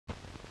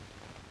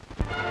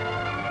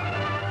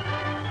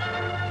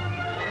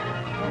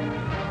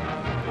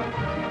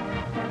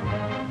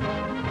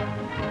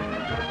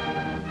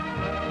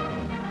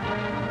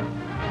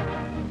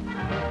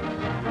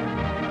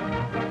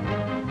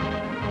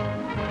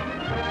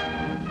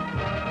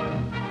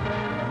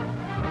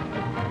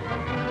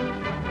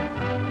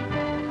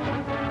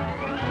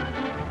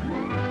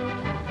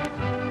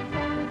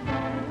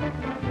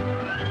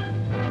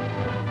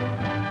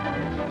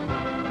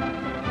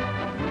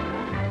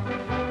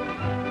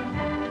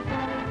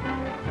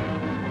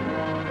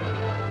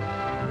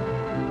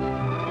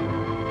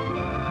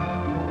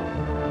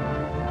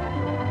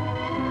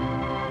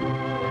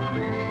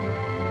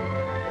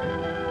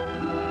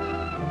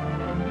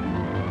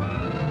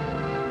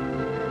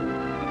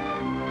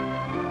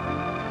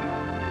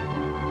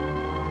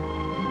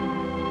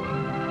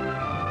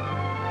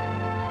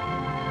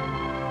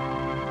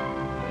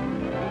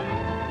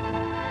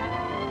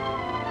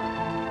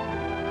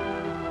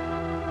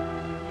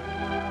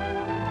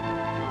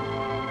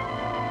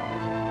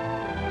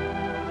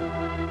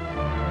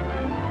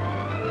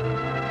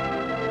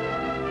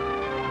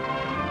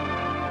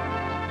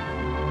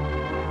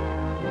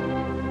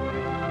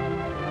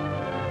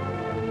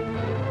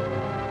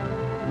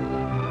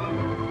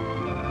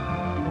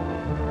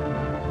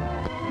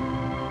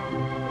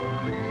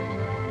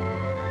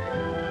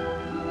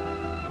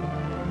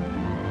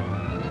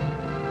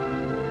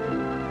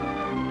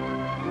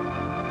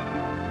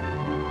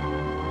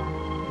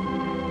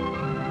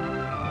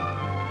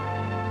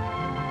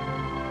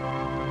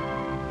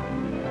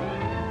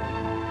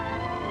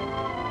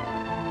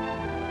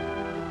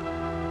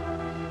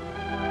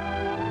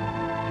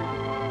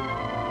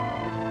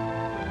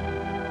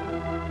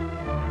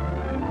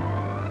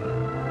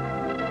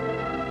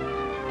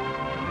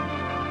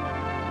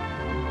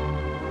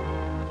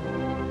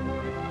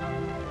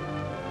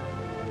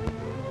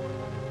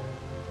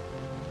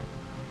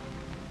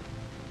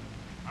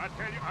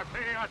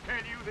I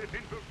tell you, this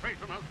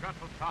infiltration has got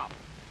to stop.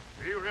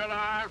 Do you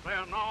realize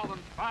they're northern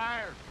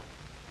spies?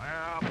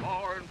 They're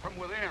pouring from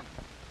within.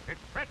 It's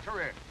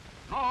treachery.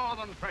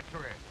 Northern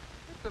treachery.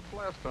 Get the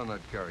blast on that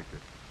character.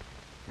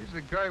 He's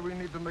the guy we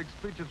need to make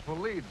speeches for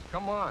Leeds.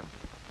 Come on.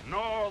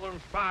 Northern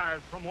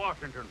spies from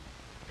Washington.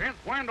 Since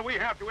when do we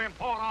have to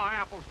import our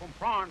apples from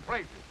foreign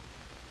places?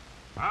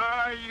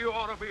 You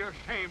ought to be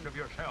ashamed of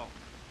yourself.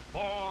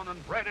 Born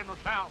and bred in the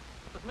South.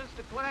 But,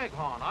 Mr.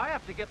 Claghorn, I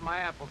have to get my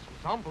apples from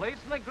someplace,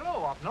 and they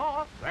grow up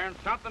north. Then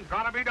something's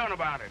got to be done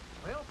about it.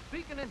 Well,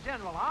 speaking in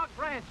general, I'll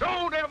grant you...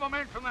 Don't ever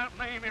mention that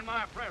name in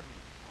my presence.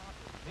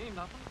 That mean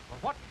nothing.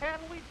 But what can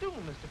we do,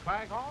 Mr.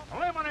 Claghorn?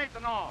 Eliminate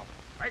the North.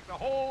 Make the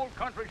whole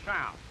country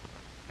South.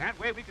 That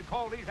way we could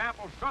call these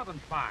apples Southern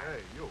spies.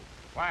 Hey, you.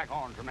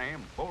 Claghorn's the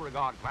name.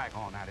 Beauregard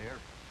Claghorn, that is.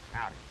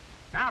 Howdy.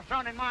 Now,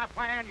 son, in my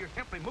plan, you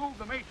simply move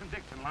the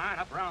Mason-Dixon line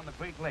up around the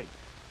Great Lakes.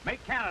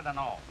 Make Canada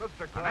North.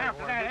 Mr. And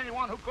after that,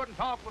 anyone who couldn't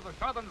talk with a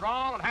Southern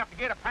drawl would have to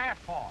get a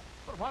passport.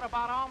 But what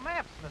about our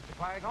maps, Mr.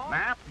 Claghorn?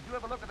 Map? Did you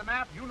ever look at the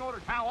map? You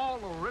notice how all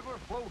the rivers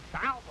flow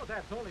south? Well,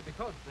 that's only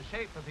because of the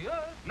shape of the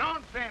earth.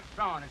 Nonsense,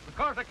 son. It's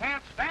because they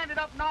can't stand it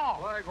up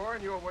north.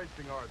 Claghorn, you're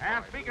wasting our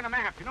time. And speaking of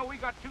maps, you know, we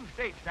got two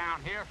states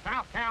down here,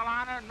 South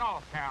Carolina and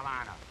North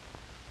Carolina.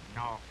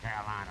 North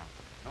Carolina.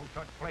 No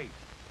such place.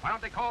 Why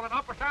don't they call it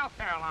Upper South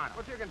Carolina?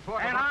 But you can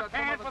talk and about I that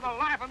can't for the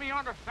life of me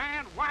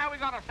understand why we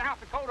got a South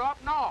Dakota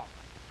up north.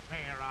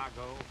 There I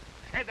go.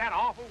 Said that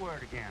awful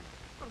word again.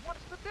 But what's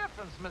the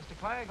difference, Mr.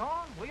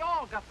 Claghorn? We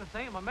all got the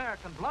same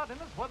American blood in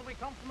us, whether we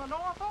come from the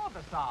north or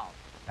the south.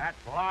 That's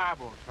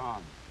libel,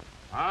 son.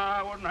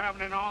 I wouldn't have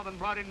any northern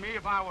blood in me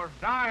if I was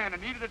dying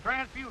and needed a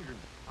transfusion.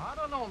 I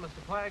don't know,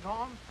 Mr.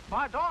 Claghorn.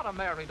 My daughter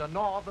married a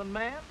northern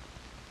man.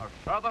 A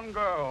southern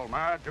girl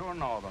married to a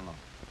northerner.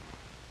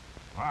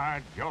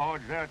 Why,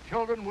 George, their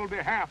children will be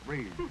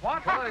half-breeds.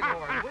 What?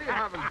 Claghorn, we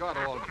haven't got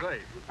all day.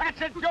 That's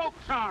a joke,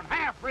 son.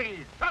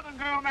 Half-breeds. Southern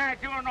girl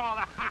married to a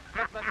northerner.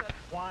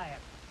 Quiet.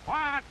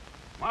 Quiet?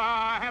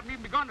 I haven't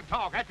even begun to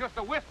talk. That's just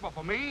a whisper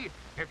for me.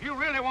 If you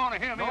really want to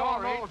hear me, all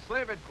right. No,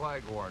 save it,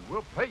 Claghorn.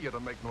 We'll pay you to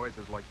make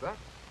noises like that.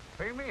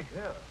 Pay me?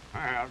 Yeah.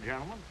 Well,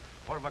 gentlemen,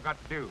 what have I got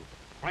to do?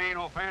 Plain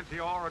or fancy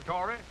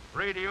oratory,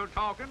 radio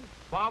talking,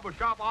 barber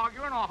shop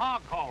arguing, or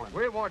hog calling?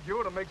 We want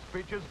you to make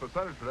speeches for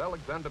Senator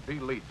Alexander B.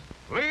 Leeds.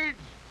 Leeds?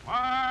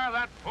 Why,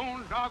 that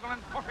boondoggling,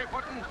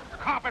 pussy-footing,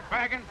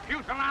 carpet-bagging,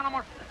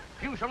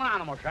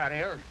 pusillanimous, that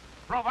is.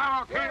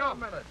 Prevaricator. Wait a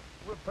minute.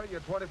 We'll pay you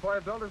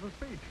 $25 a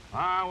speech.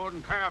 I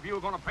wouldn't care if you were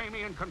going to pay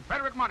me in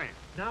Confederate money.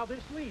 Now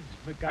this Leeds,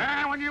 McGuire.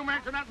 And when you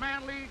mention that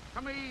man Leeds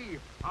to me,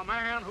 a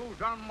man who's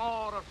done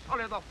more to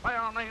sully the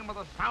fair name of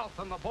the South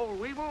than the boll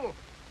weevil,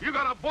 you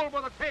got a bull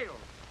with a tail.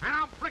 And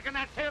I'm flicking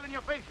that tail in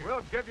your face.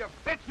 We'll give you...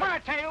 It's my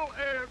tail,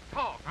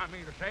 talk, I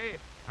mean to say,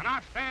 and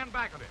I stand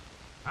back of it.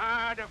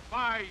 I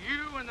defy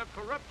you and the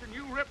corruption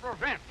you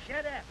represent.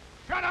 Shut up.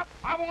 Shut up!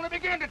 I want to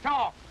begin to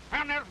talk,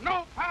 and there's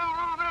no power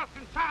on earth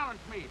can silence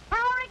me.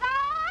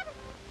 Beauregard?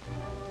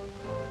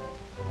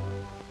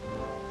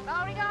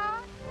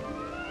 Beauregard?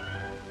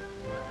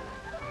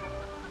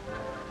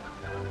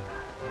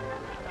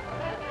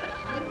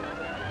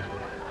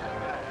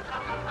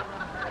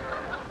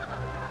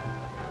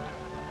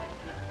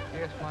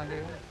 Yes, my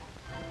dear?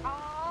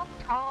 Talk,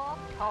 talk,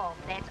 talk.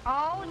 That's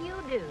all you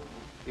do.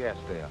 Yes,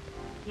 dear.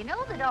 You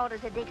know the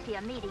daughters of Dixie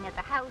are meeting at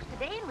the house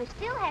today, and we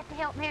still have to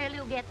help Mary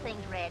Lou get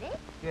things ready.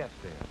 Yes,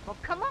 dear. Well,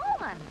 come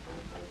on.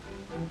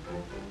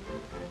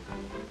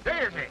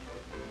 Daisy!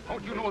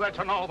 Don't you know that's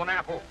a northern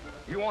apple?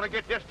 You want to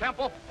get this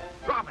temple?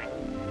 Drop it.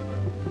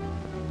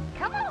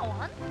 Come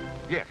on.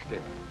 Yes,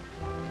 dear.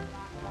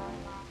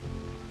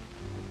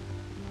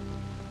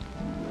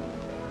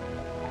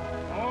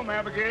 Oh,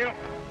 Abigail.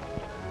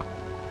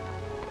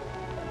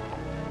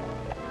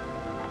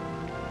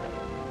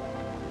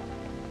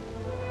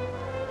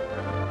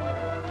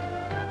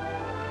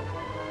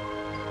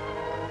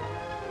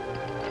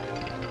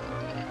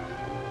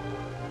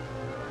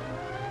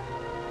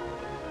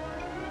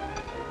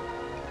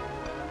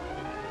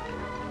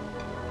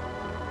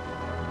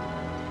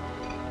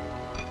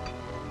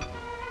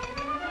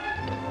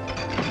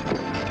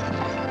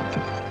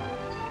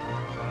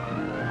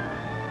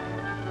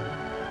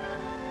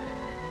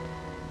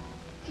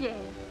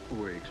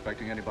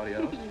 Expecting anybody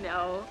else?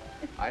 No.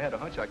 I had a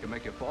hunch I could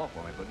make you fall for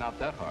me, but not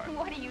that hard.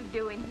 What are you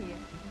doing here?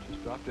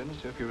 Just dropped in to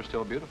see if you were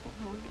still beautiful.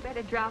 Oh, you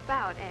better drop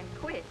out and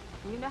quit.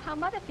 You know how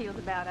Mother feels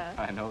about us.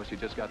 I know. She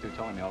just got through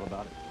telling me all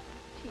about it.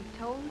 She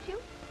told you?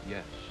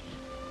 Yes.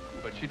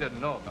 But she didn't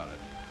know about it.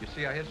 You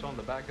see, I hit on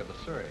the back of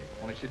the Surrey,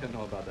 only she didn't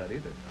know about that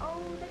either.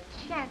 Oh,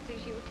 the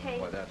chances you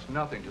take. Why, that's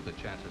nothing to the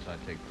chances I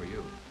take for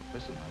you.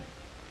 Listen, honey.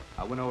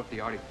 I went over to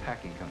the Arctic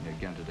Packing Company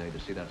again today to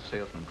see that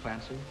salesman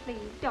Clancy. Please,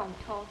 don't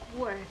talk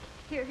work.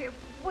 Here,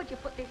 would you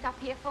put this up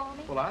here for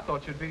me? Well, I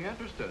thought you'd be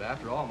interested.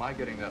 After all, my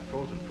getting that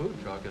frozen food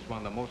truck is one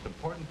of the most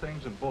important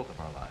things in both of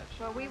our lives.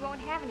 Well, we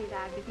won't have any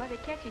lives if Mother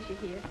catches you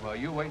here. Well,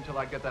 you wait until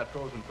I get that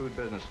frozen food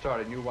business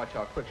started, and you watch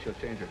how quick she'll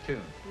change her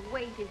tune.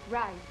 Wait is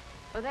right.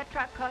 Well, that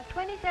truck cost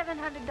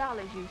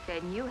 $2,700, you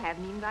said, and you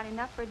haven't even got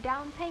enough for a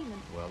down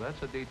payment. Well,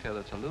 that's a detail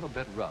that's a little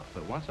bit rough,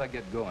 but once I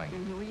get going...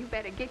 Well, you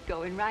better get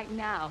going right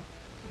now.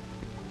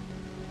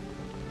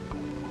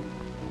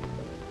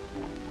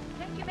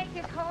 Can't you make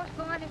this horse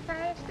go any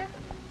faster?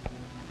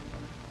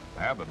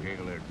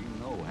 Abigail, as you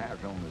know, has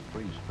only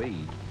 3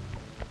 speeds.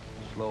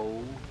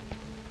 Slow,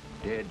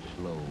 dead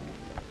slow,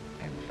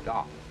 and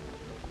stop.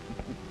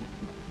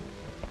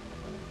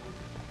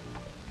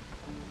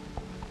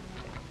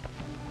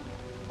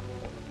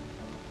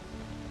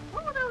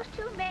 Who were those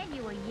 2 men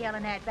you were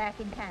yelling at back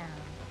in town?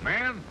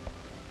 Men?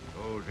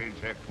 Those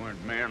insect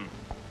weren't men.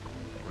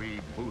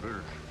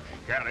 Freebooters,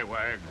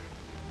 scallywags.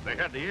 They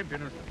had the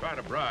impudence to try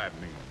to bribe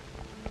me.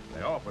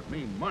 They offered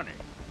me money.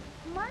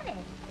 Money?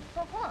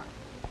 For what?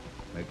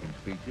 Making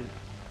speeches.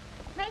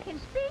 Making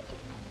speeches?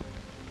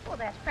 Well,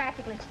 that's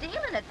practically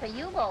stealing it for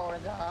you,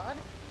 Beauregard.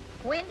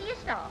 When do you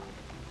start?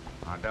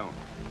 I don't.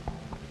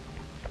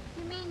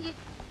 You mean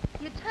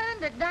you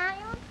turned it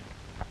down?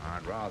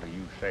 I'd rather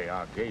you say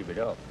I gave it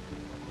up.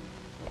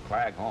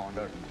 Claghorn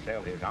doesn't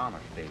sell his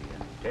honesty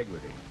and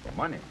integrity for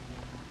money.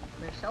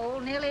 We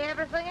sold nearly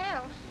everything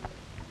else.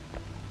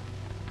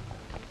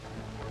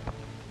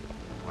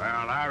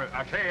 Well,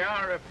 I say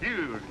I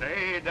refuse to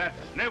aid that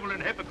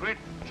sniveling hypocrite,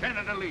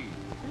 Senator Leeds.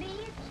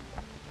 Leeds?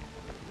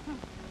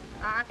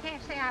 I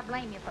can't say I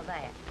blame you for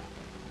that.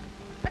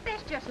 But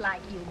that's just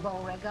like you,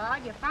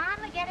 Beauregard. You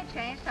finally get a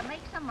chance to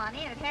make some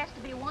money, and it has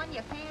to be one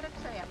you can't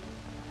accept.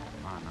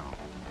 I know.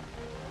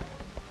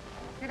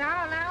 Did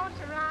our allowance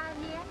arrive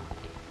yet?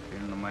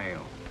 In the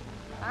mail.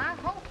 I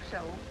hope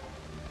so.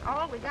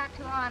 All we got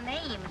to our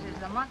names is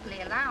the monthly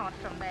allowance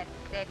from that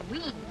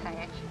weed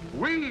patch.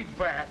 Weed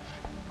patch?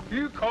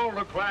 You call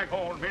the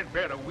Claghorn mint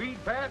bed a weed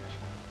patch?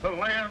 The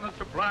land that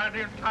supplied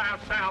the entire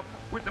South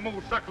with the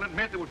most succulent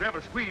mint that was ever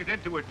squeezed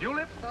into a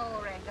julep?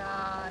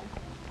 Beauregard.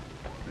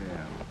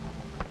 Yeah.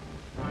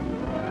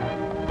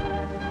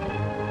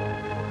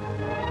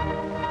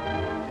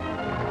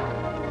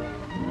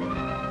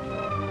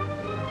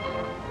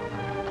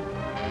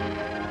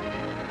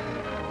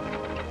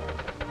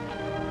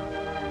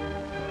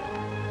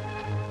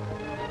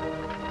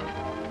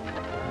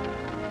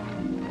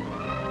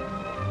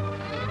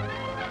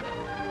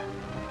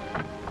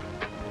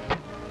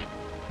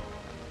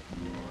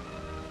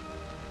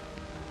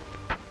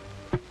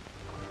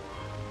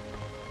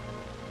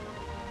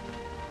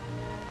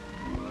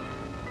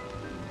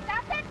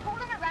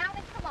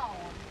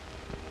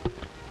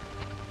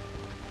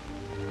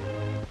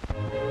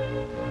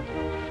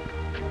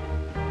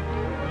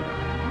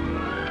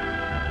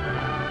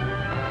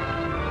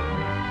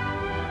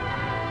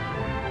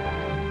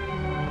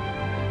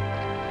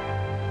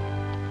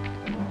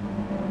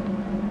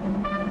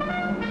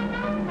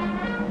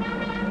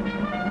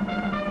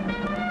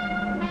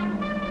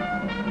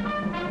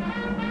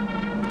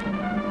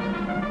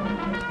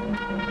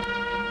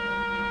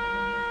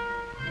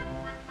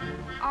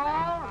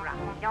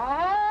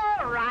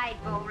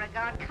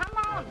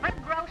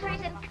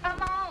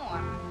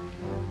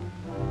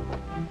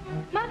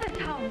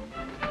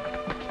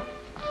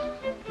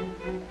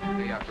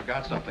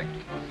 Got something.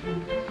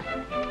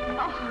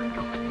 Oh.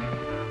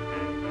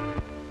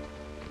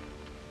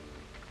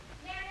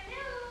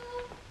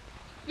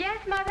 Yes,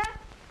 Mother?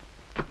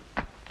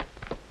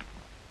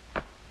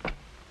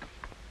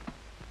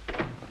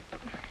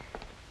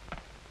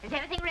 Is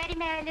everything ready,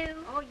 Mary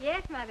Lou? Oh,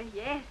 yes, Mother,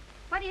 yes.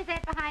 What is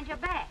that behind your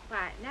back?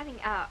 Why, nothing.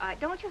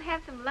 Don't you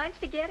have some lunch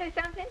to get or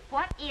something?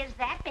 What is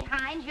that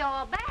behind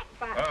your back?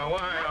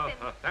 Why,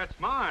 That's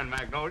mine,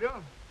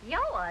 Magnolia.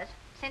 Yours?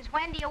 Since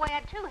when do you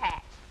wear 2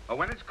 hats?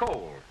 When it's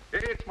cold.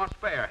 It's my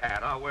spare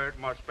hat. I wear it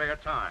in my spare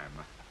time.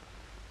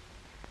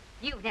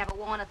 You've never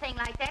worn a thing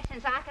like that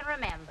since I can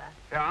remember.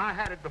 Yeah, I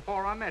had it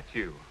before I met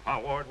you.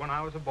 I wore it when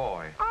I was a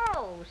boy.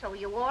 Oh, so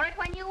you wore it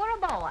when you were a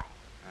boy.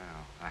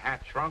 Well, the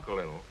hat shrunk a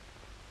little.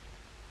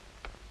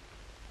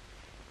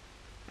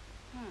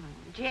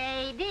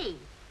 J.D.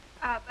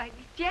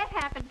 Jet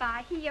happened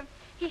by. He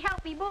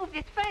helped me move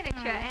this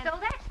furniture. And So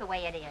that's the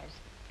way it is.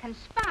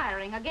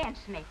 Conspiring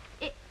against me.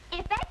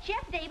 If that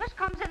Jeff Davis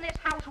comes in this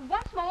house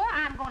once more,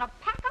 I'm going to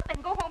pack up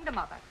and go home to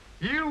Mother.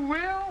 You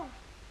will?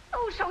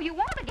 Oh, so you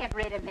want to get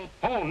rid of me?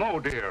 Oh, no,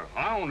 dear.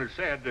 I only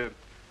said,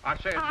 I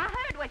said... I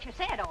heard what you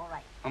said, all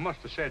right. I must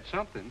have said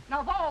something.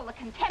 Of all the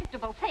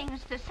contemptible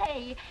things to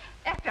say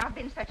after I've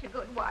been such a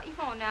good wife.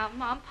 Oh, now,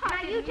 Mom, Pop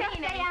Now, you just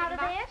stay out of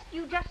this.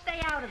 You just stay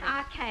out of this.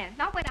 I can't.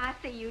 Not when I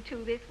see you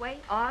two this way,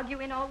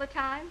 arguing all the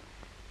time.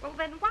 Well,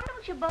 then why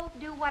don't you both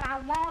do what I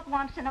want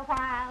once in a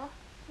while?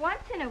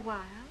 Once in a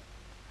while?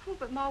 Oh,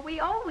 but, Ma,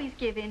 we always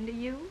give in to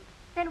you.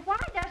 Then why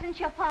doesn't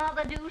your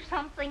father do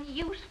something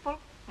useful?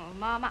 Oh,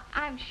 Mama,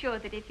 I'm sure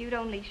that if you'd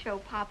only show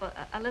Papa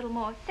a little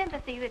more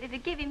sympathy, that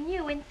it'd give him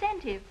new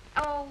incentive.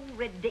 Oh,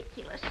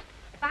 ridiculous.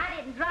 If I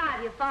didn't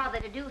drive your father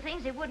to do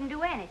things, he wouldn't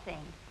do anything.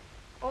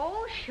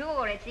 Oh,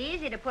 sure, it's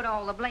easy to put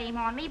all the blame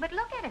on me, but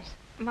look at us.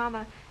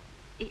 Mama,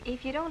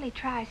 if you'd only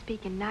try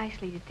speaking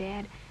nicely to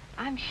Dad,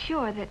 I'm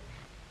sure that...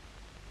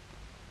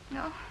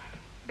 No,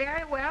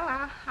 very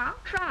well, I'll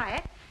try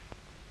it.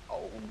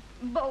 Oh,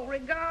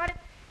 Beauregard.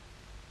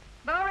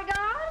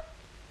 Beauregard?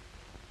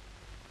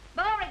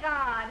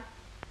 Beauregard!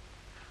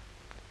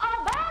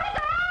 Oh,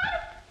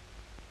 Beauregard!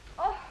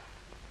 Oh,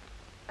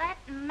 that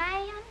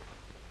man.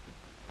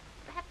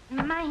 That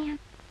man.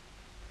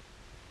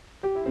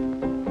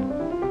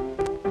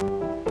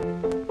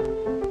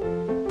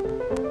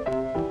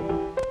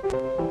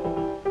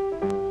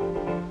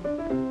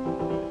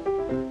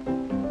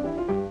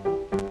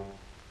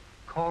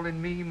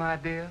 Calling me, my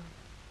dear?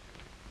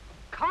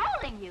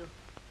 Calling you?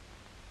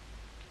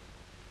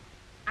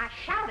 I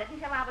shouted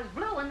until I was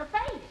blue in the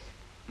face.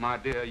 My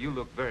dear, you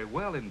look very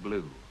well in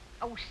blue.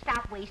 Oh,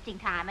 stop wasting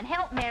time and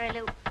help Mary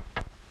Lou.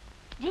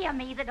 Dear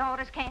me, the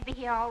daughters can't be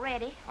here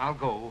already. I'll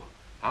go.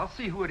 I'll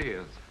see who it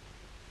is.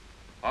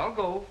 I'll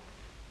go.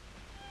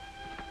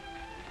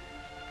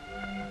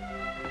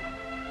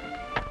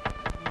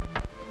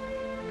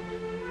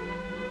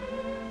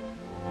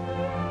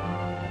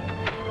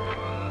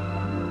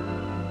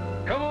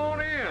 Come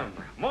on in.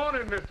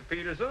 Morning, Mr.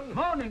 Peterson.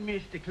 Morning,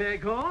 Mr.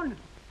 Claghorn.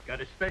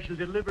 Got a special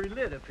delivery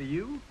letter for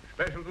you.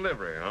 Special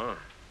delivery, huh?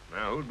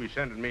 Now, who'd be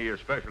sending me your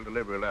special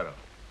delivery letter?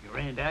 Your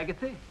Aunt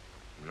Agatha?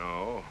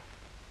 No.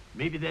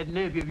 Maybe that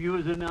nephew of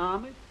yours in the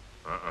army?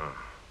 Uh-uh.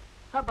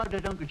 How about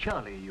that Uncle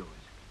Charlie of yours?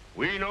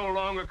 We no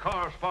longer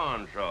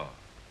correspond, sir.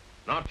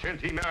 Not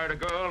since he married a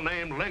girl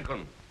named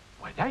Lincoln.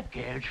 Why, that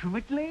gal's from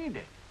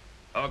Atlanta.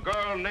 A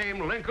girl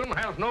named Lincoln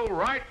has no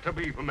right to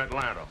be from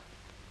Atlanta.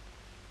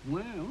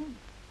 Well,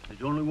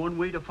 there's only one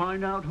way to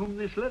find out whom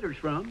this letter's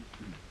from.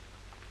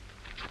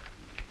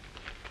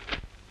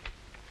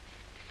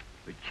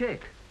 But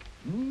check.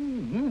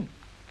 Mm-hmm.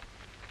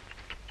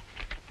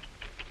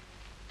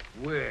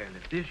 Well,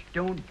 if this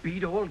don't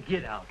beat all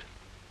get out.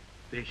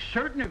 They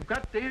certain have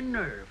got their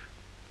nerve.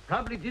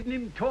 Probably didn't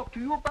even talk to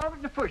you about it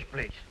in the first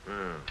place.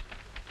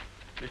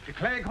 Mr.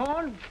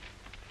 Claghorn,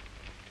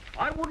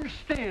 I wouldn't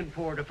stand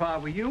for it if I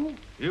were you.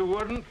 You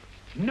wouldn't?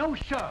 No,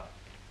 sir.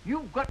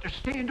 You've got to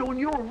stand on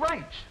your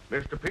rights.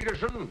 Mr.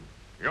 Peterson,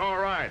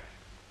 you're right.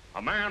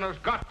 A man has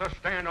got to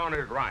stand on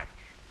his rights.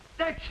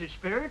 That's the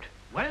spirit.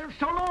 Well,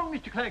 so long,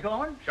 Mr.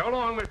 Claghorn. So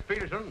long, Mr.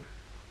 Peterson.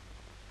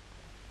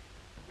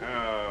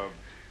 Well,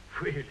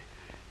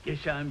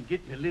 guess I'm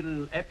getting a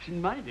little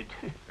absent-minded.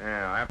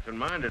 Yeah,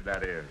 absent-minded,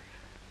 that is.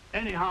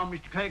 Anyhow,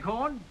 Mr.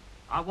 Claghorn,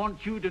 I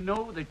want you to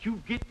know that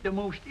you get the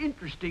most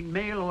interesting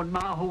mail on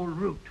my whole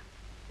route.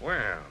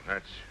 Well,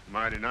 that's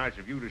mighty nice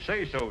of you to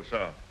say so,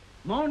 sir.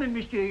 Morning,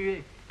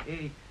 Mr.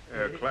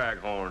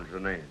 Claghorn's the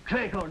name.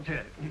 Claghorn,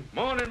 sir.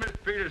 Morning,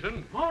 Mr.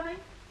 Peterson. Morning.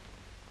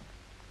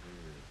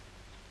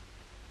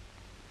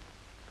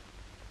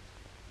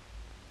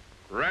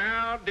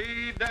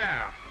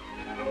 Row-dee-dow.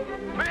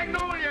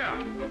 Magnolia!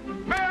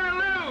 Mary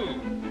Lou!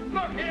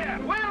 Look here!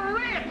 Well,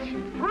 Rich!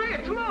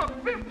 Rich,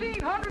 look,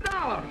 $1,500.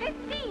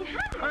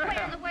 1,500?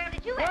 Where in the world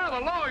did you Well,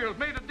 the lawyers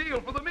made a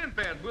deal for the mint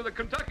beds with a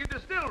Kentucky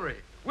distillery.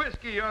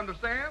 Whiskey, you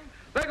understand?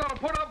 They're going to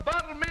put up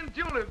bottled mint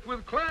juleps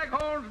with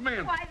Claghorn's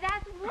mint. Why,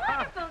 that's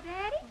wonderful,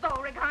 Daddy.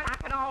 Beauregard, I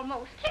can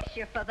almost kiss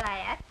you for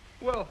that.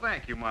 Well,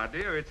 thank you, my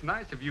dear. It's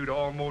nice of you to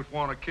almost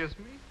want to kiss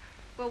me.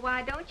 Well,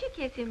 why don't you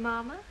kiss him,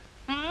 Mama?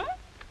 Hmm?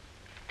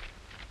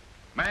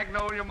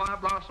 Magnolia, my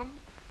blossom,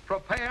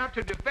 prepare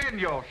to defend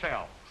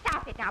yourself.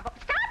 Stop it now,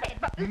 stop it!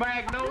 But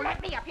Magnolia?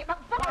 let me up here, but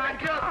Why,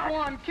 Beauregard! just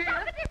one kiss.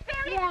 Stop it this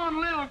very... One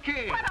little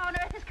kiss. What on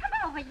earth has come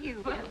over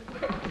you?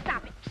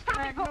 Stop it,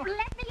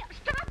 let me up.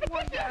 Stop it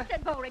this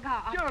instant,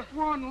 Beauregard. Just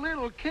one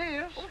little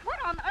kiss. What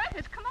on earth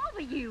has come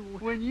over you?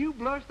 When you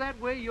blush that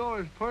way,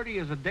 you're as pretty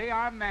as the day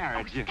I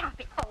married you. Stop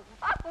it. Oh,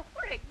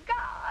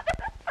 Beauregard.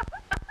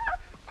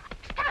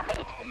 Stop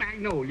it. Oh,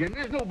 Magnolia,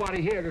 there's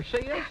nobody here to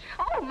see us.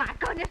 Oh, my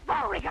goodness,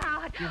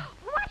 Beauregard.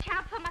 Watch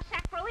out for my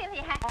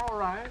sacroiliac. All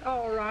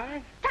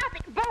right. Stop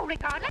it,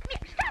 Beauregard. Let me...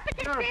 Stop it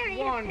this very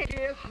Just one instant.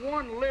 kiss,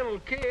 one little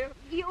kiss.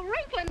 You're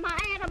wrinkling my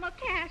animal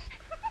cast.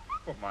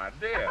 Oh, my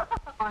dear.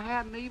 I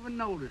hadn't even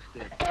noticed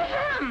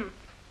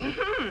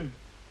it.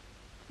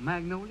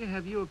 Magnolia,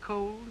 have you a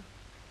cold?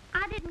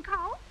 I didn't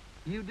call.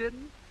 You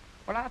didn't?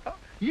 Well, I thought...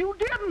 You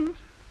didn't?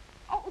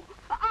 Oh.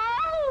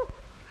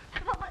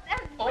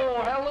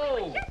 Oh,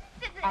 hello.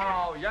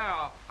 Oh,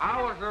 yeah.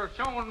 I was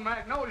showing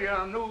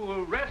Magnolia a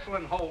new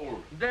wrestling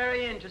hold.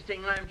 Very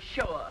interesting, I'm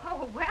sure.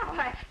 Oh,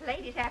 well,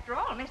 ladies, after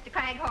all, Mr.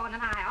 Claghorn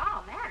and I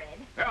are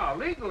married. Yeah,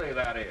 legally,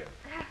 that is.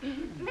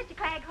 Mr.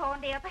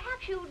 Claghorn, dear,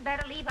 perhaps you'd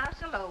better leave us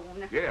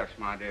alone. Yes,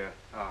 my dear.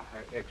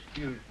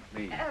 Excuse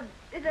me.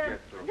 The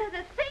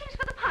things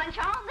for the punch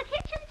are on the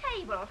kitchen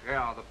table.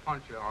 Yeah, the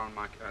punch on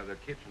my the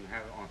kitchen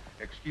has on.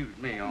 Excuse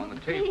me, on the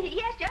table.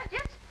 Yes,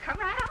 just come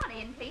right on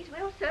in, please.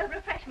 We'll serve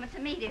refreshments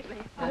immediately.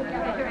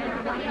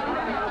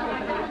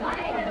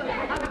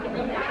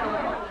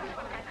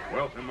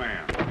 Wealthy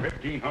man,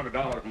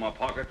 $1,500 in my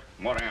pocket.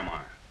 What am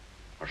I?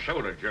 A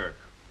soda jerk.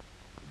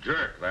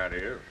 Jerk, that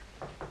is.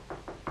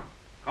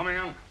 Come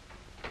in.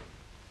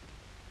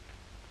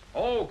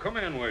 Oh, come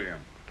in, William.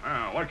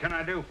 What can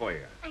I do for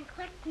you? I'm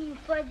collecting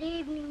for the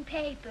evening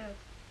paper.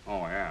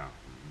 Oh, yeah.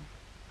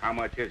 How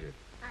much is it?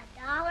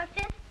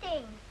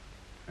 $1.15.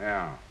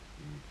 Yeah.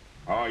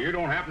 Oh, you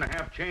don't happen to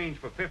have change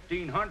for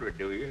 $1,500,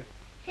 do you?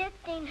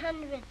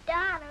 $1,500?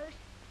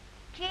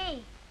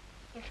 Gee,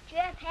 if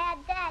Jeff had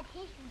that,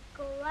 he could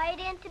go right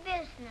into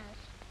business.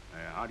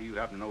 How do you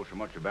happen to know so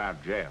much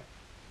about Jeff?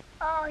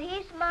 Oh,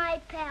 he's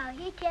my pal.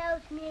 He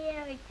tells me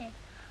everything.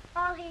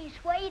 All he's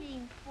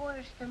waiting for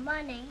is the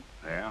money.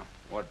 Yeah?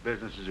 What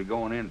business is he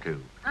going into?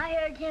 I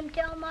heard him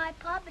tell my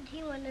pop that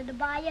he wanted to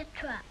buy a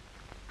truck.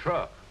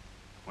 Truck?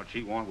 What's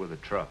he want with a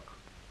truck?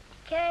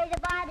 Carry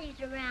the bodies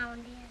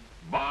around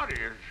in.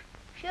 Bodies?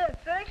 Sure,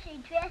 first he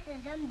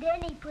dresses them,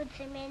 then he puts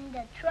them in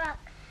the truck.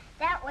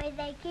 That way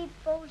they keep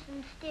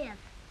frozen stiff.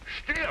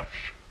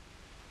 Stiffs?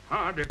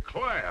 I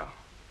declare.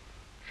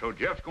 So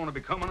Jeff's going to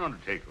become an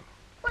undertaker.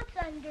 What's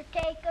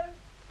undertaker?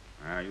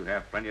 You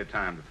have plenty of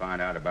time to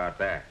find out about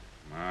that.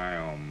 My,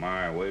 oh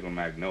my, wait till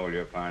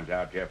Magnolia finds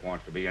out Jeff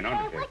wants to be an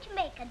undertaker. Hey, what you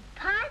making,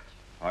 punch?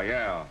 Oh,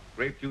 yeah,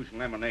 grape juice and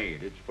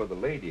lemonade. It's for the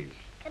ladies.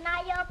 Can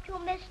I help you,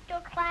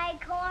 Mr.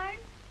 Claghorn?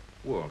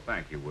 Well,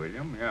 thank you,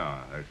 William.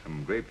 Yeah, there's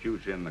some grape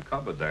juice in the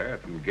cupboard there,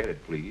 if you'll get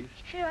it, please.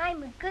 Sure,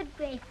 I'm a good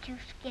grape juice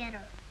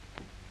getter.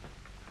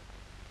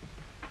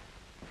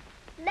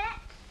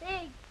 Let's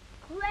see,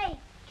 grape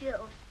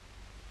juice.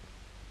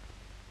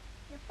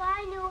 If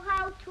I knew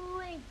how to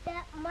read,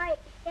 that might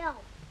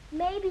help.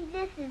 Maybe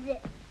this is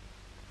it.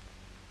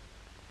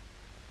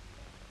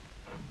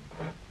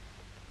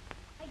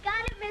 I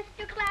got it,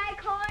 Mr.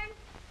 Claghorn.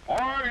 All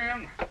right,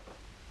 in.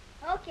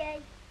 Okay.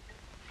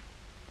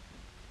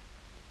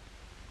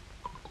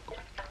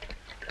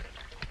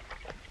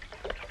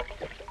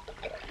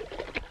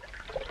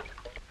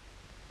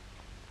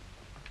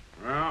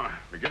 Well,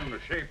 beginning to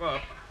shape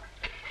up.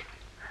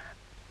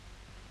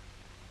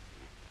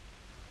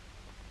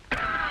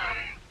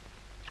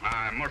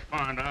 I must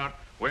find out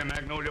where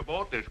Magnolia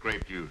bought this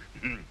grape juice.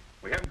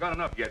 We haven't got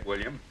enough yet,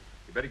 William.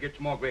 You better get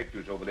some more grape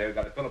juice over there. We've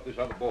got to fill up this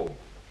other bowl.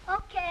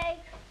 Okay.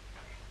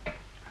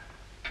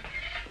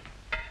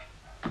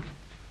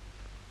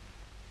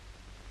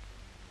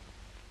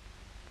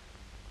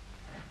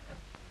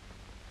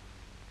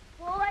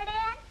 Pour it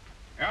in?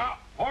 Yeah,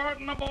 pour it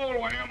in the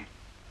bowl, William.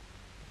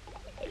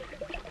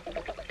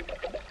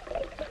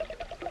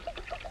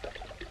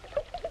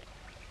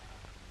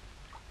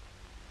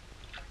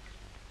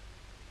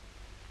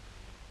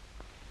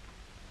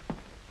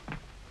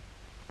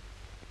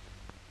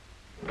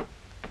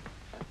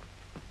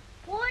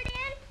 Pour it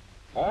in?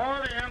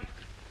 Pour it in.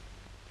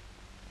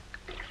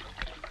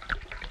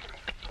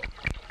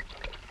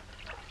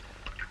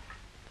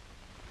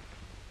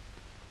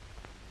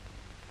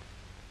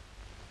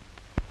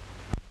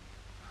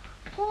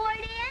 Pour it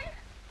in?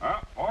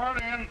 Pour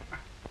it in.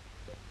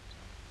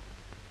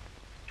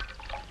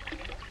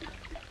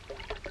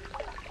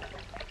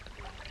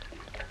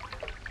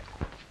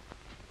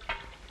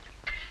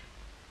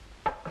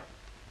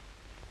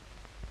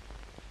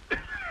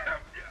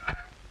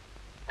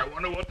 I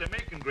wonder what they're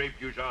making grape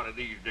juice out of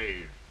these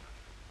days.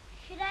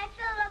 Should I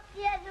fill up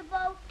the other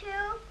boat,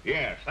 too?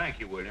 Yes, thank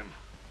you, William.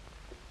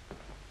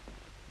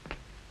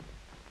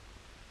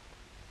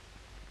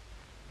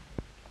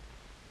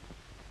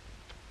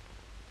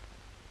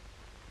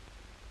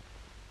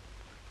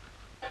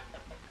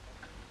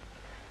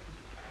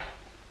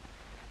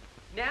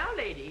 Now,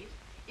 ladies,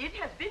 it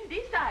has been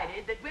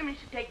decided that women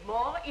should take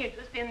more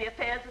interest in the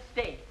affairs of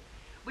state.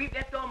 We've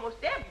left almost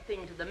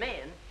everything to the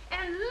men,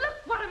 and look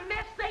what a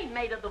mess they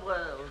made of the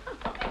world.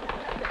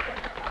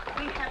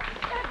 We have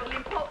several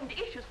important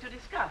issues to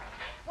discuss.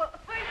 Well,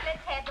 first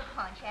let's have the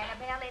punch,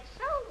 Annabelle. It's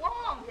so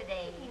warm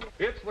today.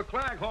 It's the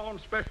Claghorn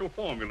special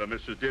formula,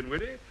 Mrs.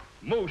 Dimwitty.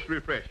 Most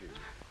refreshing.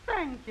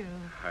 Thank you.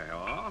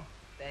 Hi-ya.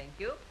 Thank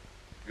you.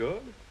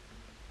 Good.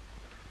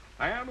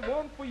 And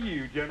one for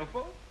you,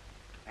 Jennifer.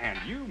 And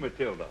you,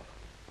 Matilda.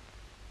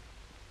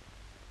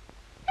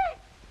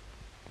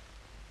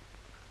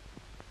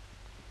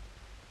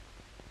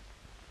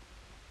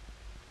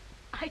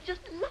 I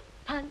just love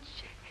punch.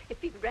 If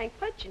people drank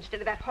punch instead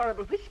of that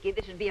horrible whiskey,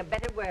 this would be a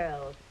better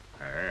world.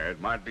 It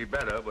might be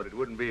better, but it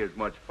wouldn't be as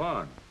much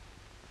fun.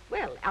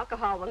 Well,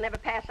 alcohol will never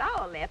pass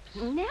our lips.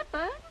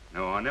 Never?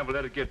 No, I never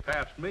let it get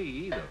past me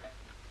either.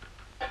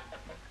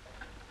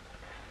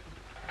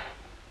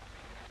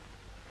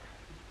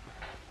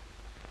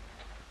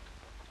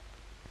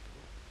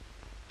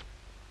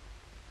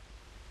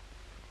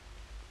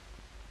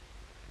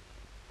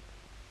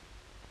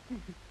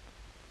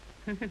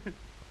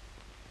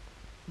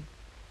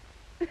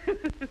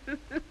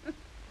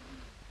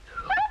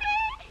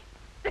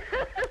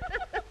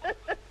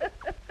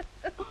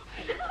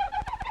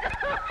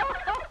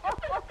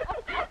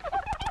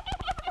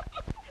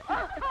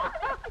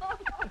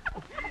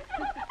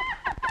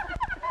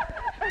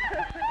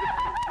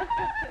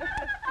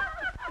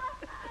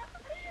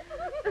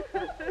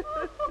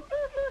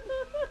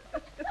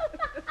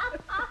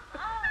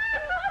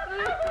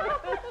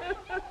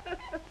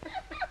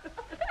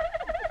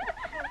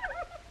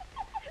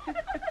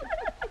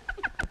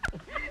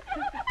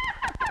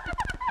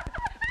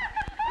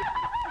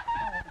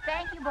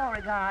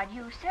 Beauregard,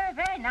 you serve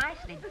very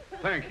nicely.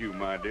 Thank you,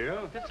 my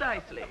dear.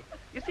 Precisely.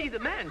 You see, the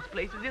man's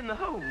place is in the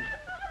home.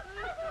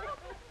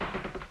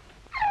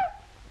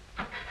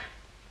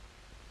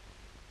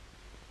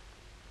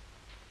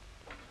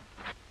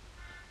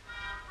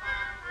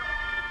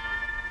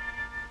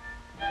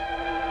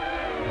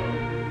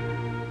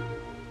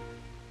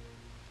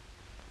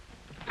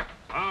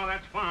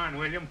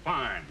 William,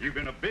 fine. You've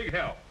been a big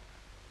help.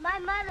 My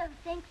mother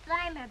thinks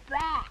I'm a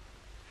brat.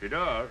 She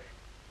does.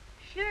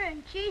 Sure,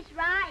 and she's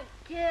right,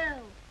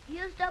 too.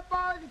 Used up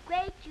all the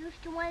grape juice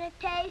to want to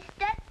taste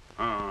it.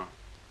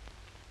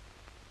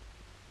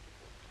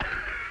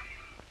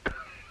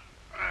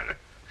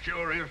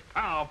 Sure is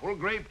powerful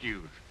grape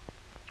juice.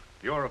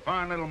 You're a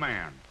fine little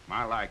man.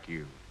 I like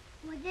you.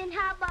 Well, then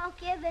how about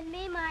giving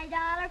me my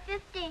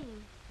 $1.15?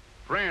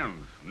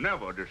 Friends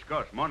never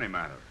discuss money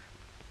matters.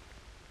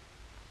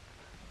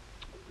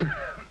 Does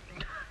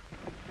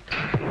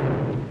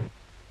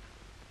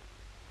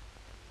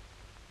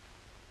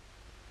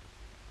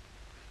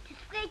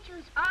grape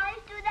juice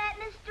always do that,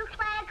 Mr.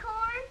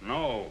 Claghorn?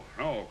 No,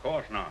 of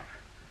course not.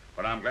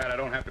 But I'm glad I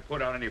don't have to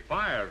put out any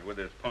fires with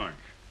this punch.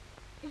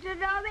 Is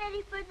it all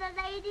ready for the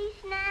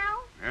ladies now?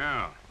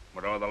 Yeah,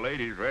 but are the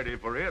ladies ready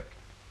for it?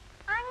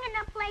 I'm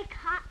gonna play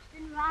cops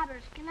and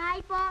robbers. Can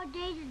I borrow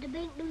Daisy to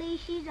make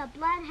believe she's a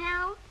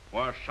bloodhound?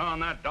 Well,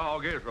 son, that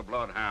dog is a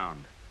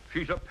bloodhound.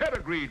 She's a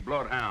pedigreed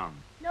bloodhound.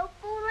 No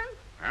fooling?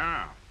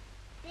 Yeah.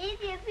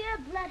 Daisy, if you're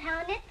a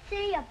bloodhound, let's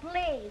see you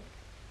play.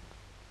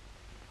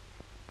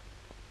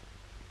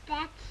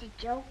 That's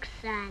a joke,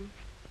 son.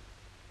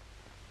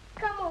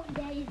 Come on,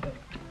 Daisy.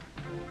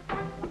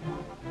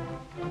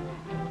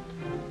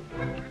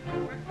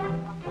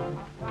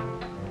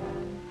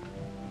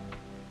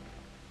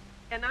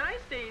 And I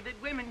say that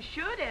women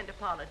should enter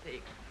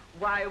politics.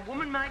 Why, a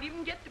woman might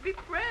even get to be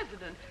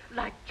president,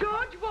 like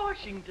George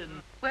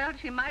Washington. Well,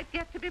 she might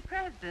get to be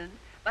president,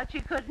 but she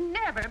could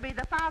never be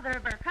the father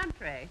of her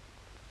country.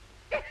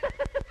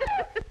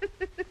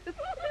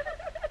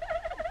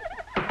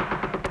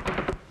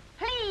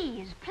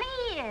 Please,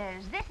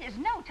 please, this is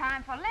no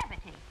time for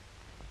levity.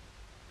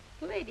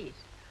 Ladies,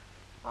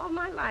 all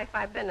my life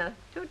I've been a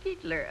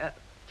teetotaler,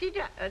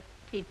 a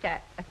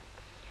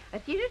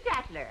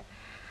teetotaler.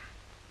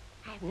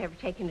 I've never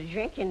taken a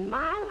drink in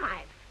my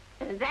life.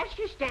 And that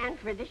should stand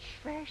for this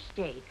fair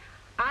state.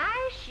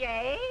 I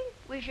say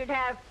we should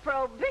have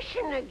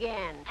prohibition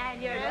again.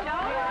 And you're so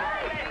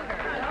right.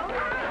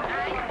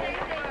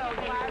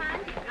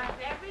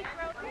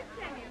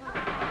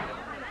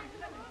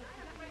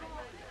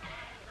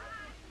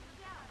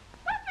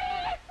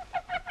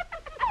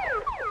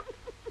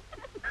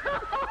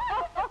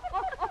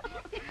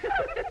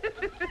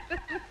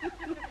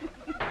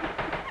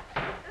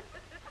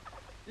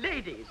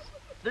 Ladies,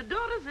 the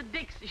daughters of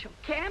Dixie shall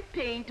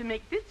campaign to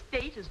make this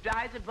state as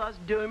dry as it was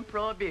during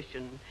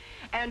Prohibition.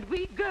 And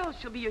we girls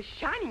shall be a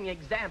shining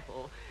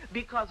example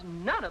because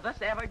none of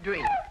us ever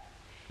drink.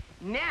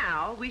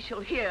 Now we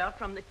shall hear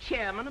from the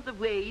chairman of the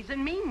Ways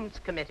and Means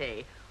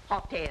Committee,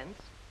 Hortense.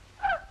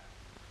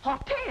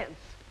 Hortense!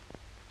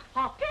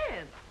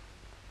 Hortense!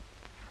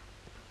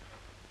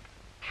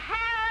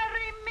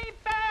 Carry me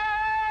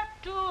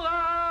back to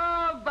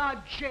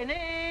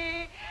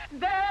Virginia.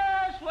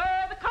 There's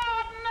where the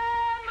cotton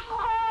and the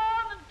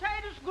corn and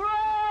potatoes grow.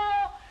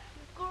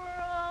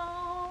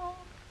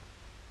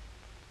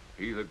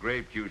 Either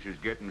grape juice is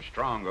getting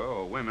stronger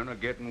or women are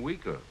getting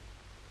weaker.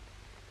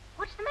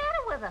 What's the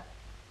matter with her?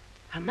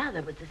 Her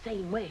mother was the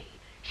same way.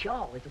 She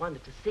always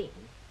wanted to sing.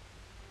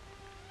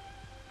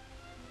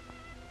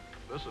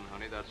 Listen,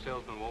 honey, that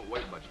salesman won't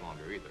wait much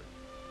longer either.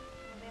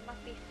 There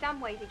must be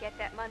some way to get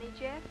that money,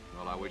 Jeff.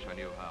 Well, I wish I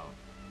knew how.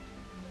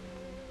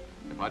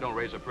 If I don't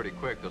raise it pretty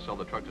quick, they'll sell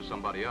the truck to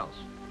somebody else.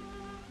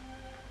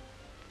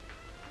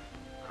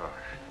 Gosh.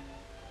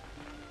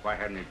 If I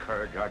had any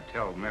courage, I'd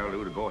tell Mary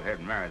Lou to go ahead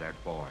and marry that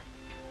boy.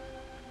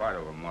 In spite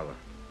of her mother.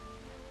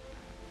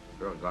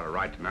 The girl's got a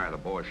right to marry the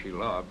boy she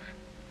loves,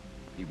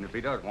 even if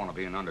he does want to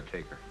be an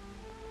undertaker.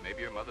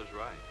 Maybe your mother's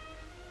right.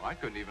 Well, I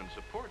couldn't even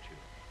support you.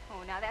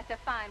 Oh, now that's a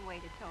fine way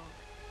to talk.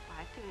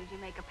 Why, as soon as you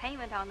make a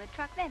payment on the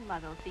truck, then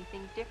Mother will see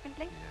things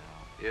differently.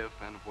 Yeah, if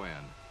and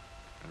when.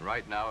 And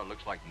right now, it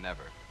looks like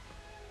never.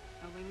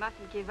 Well, we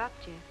mustn't give up,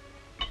 Jeff.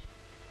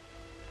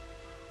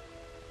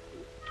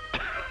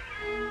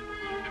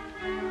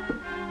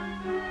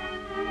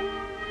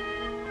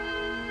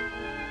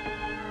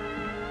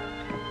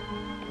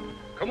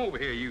 Come over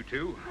here, you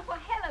two. Well,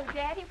 hello,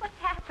 Daddy. What's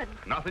happened?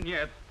 Nothing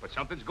yet, but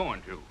something's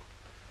going to.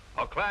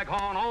 A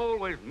Claghorn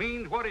always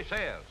means what he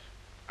says,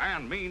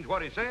 and means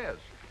what he says.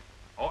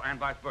 Oh, and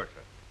vice versa,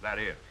 that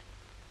is.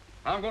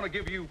 I'm going to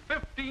give you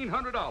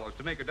 $1,500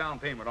 to make a down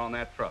payment on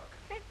that truck.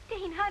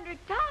 $1,500?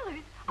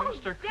 Oh,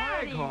 Mr.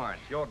 Daddy. Claghorn.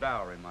 It's your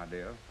dowry, my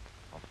dear.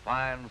 A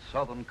fine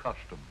southern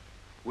custom,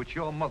 which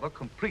your mother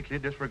completely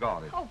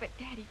disregarded. Oh, but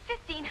Daddy,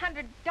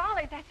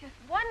 $1,500, that's just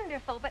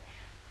wonderful, but...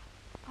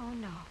 Oh,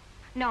 no.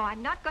 No,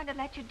 I'm not going to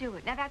let you do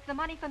it. Now, that's the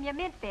money from your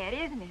mint bed,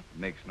 isn't it?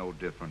 Makes no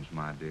difference,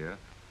 my dear.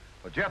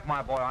 But, Jeff,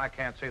 my boy, I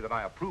can't say that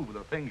I approve of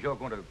the things you're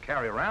going to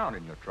carry around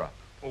in your truck.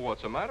 Well,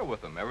 what's the matter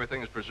with them?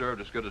 Everything is preserved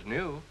as good as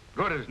new.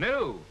 Good as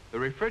new. The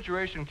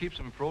refrigeration keeps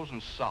them frozen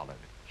solid,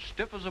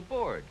 stiff as a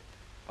board.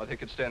 Oh, they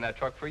could stay in that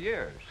truck for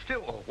years.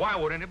 Still, why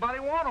would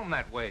anybody want them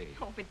that way?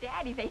 Oh, but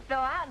Daddy, they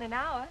thaw out in an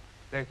hour.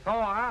 They thaw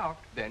out.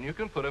 Then you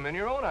can put them in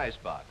your own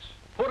icebox.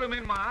 Put them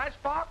in my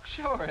icebox?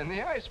 Sure, in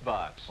the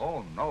icebox.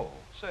 Oh, no.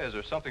 Say, is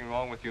there something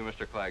wrong with you,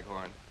 Mr.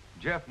 Claghorn?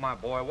 Jeff, my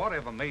boy,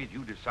 whatever made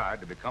you decide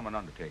to become an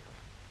undertaker?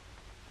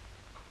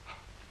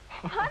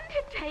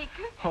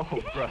 Undertaker? Oh,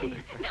 brother.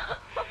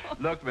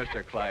 Look,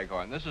 Mr.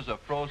 Claghorn, this is a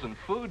frozen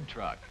food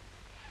truck.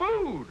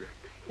 Food?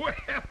 Well,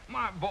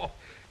 my boy,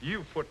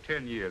 you put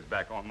 10 years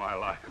back on my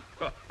life.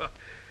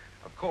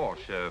 Of course,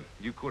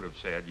 you could have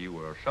said you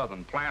were a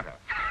southern planter.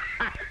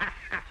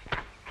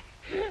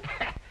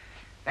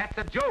 That's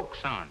a joke,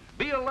 son.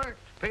 Be alert.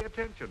 Pay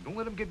attention. Don't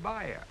let them get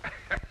by you.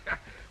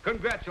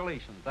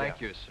 Congratulations.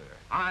 Thank you, sir.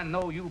 I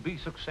know you'll be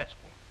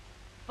successful.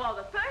 For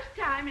the first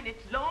time in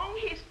its long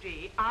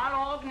history,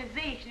 our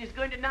organization is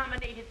going to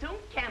nominate its own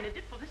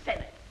candidate for the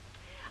Senate.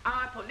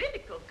 Our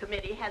political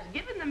committee has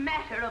given the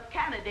matter of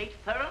candidates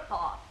thorough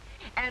thought,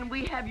 and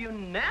we have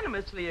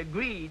unanimously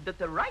agreed that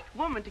the right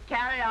woman to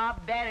carry our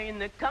banner in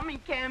the coming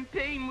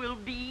campaign will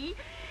be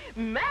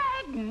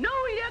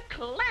Magnolia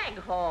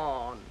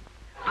Claghorn,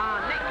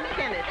 our next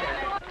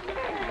senator.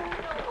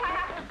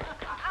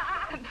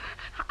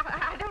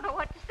 I don't know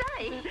what to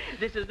say.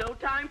 This is no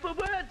time for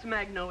words,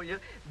 Magnolia.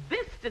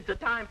 This is the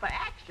time for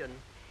action.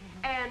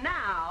 And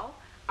now,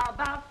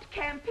 about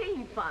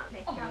campaign funds.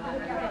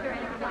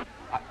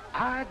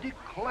 I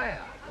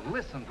declare,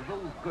 listen to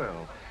those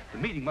girls. The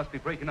meeting must be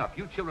breaking up.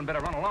 You children better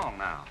run along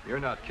now. You're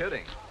not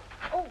kidding.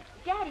 Oh,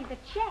 Daddy, the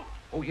check.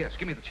 Oh, yes,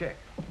 give me the check.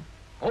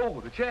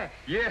 Oh, the check.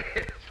 Yes,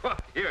 well,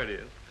 here it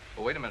is.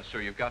 Well, wait a minute, sir.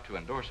 You've got to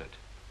endorse it.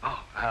 Oh,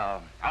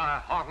 I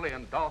heartily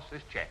endorse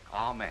this check.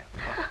 Amen.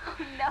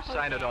 No,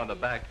 Sign it Daddy. on the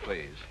back,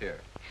 please. Here.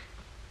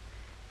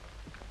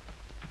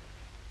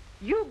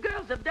 You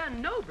girls have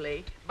done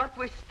nobly, but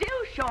we're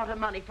still short of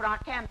money for our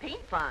campaign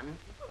fund.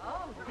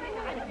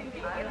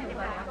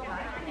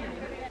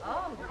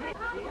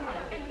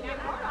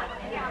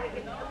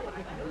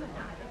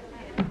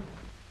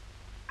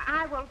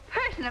 I will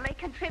personally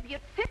contribute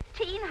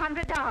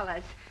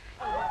 $1,500.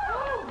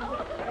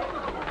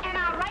 And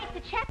I'll write the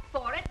check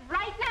for it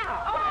right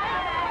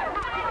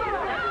now.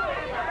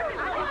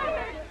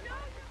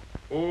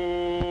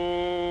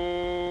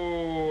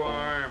 Oh,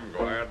 I'm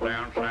glad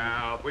down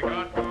south we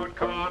got good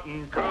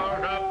cotton.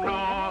 Cars up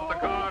north, the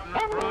cotton's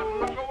front.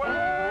 Look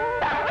away!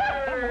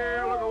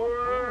 Look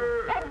away!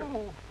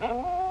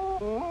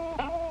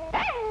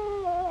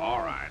 All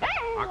right,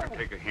 I can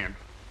take a hint.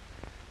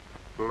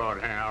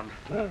 Bloodhound.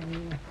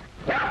 They've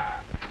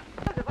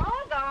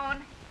all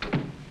gone.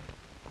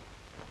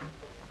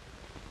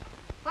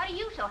 What are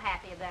you so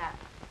happy about?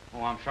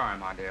 Oh, I'm sorry,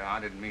 my dear. I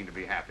didn't mean to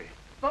be happy.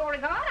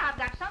 Beauregard, I've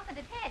got something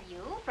to tell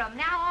you. From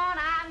now on,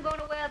 I'm going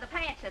to wear the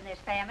pants in this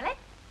family.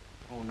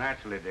 Oh,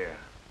 naturally, dear.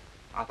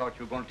 I thought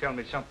you were going to tell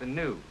me something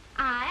new.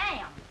 I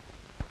am.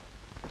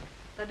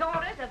 The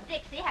daughters of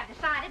Dixie have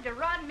decided to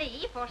run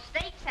me for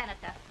state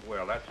senator.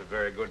 Well, that's a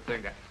very good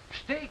thing.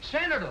 State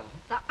senator?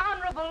 The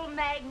Honorable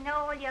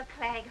Magnolia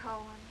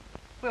Claghorn.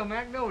 Well,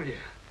 Magnolia,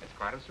 that's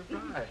quite a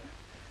surprise.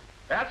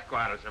 That's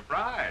quite a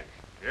surprise.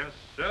 Yes,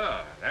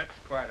 sir. That's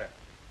quite a...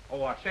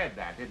 Oh, I said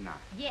that, didn't I?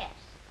 Yes.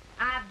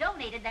 I've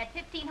donated that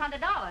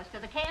 $1,500 to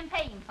the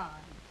campaign fund.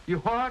 You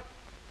what?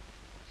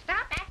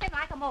 Stop acting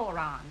like a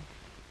moron.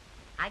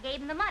 I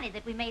gave him the money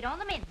that we made on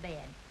the mint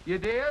bed. You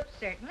did?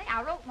 Certainly.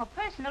 I wrote him a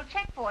personal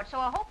check for it, so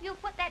I hope you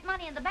put that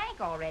money in the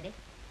bank already.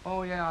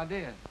 Oh, yeah, I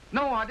did.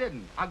 No, I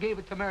didn't. I gave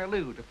it to Mary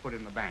Lou to put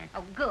in the bank.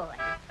 Oh, good.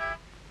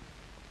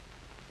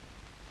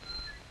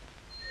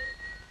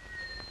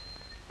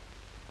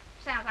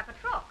 Sounds like a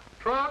truck.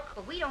 Truck?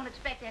 But we don't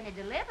expect any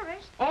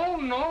deliveries. Oh,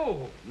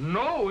 no.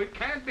 No, it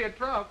can't be a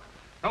truck.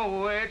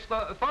 No, it's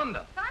the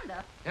thunder.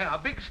 Thunder? Yeah, a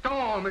big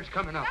storm is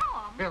coming up.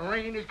 Storm? The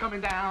rain is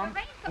coming down. The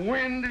rain's coming-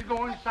 Wind is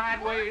going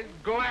sideways.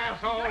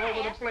 Glass all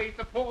over the place.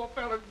 The poor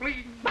fella's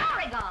bleeding.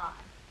 Beauregard!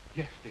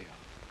 Yes, dear.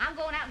 I'm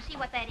going out and see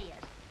what that is.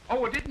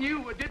 Oh,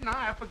 didn't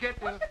I? I forget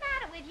to... What's the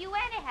matter with you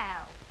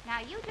anyhow? Now,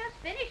 you just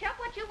finish up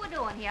what you were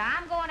doing here.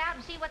 I'm going out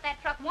and see what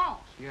that truck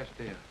wants. Yes,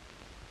 dear.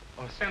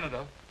 Oh,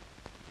 Senator,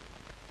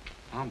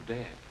 I'm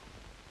dead.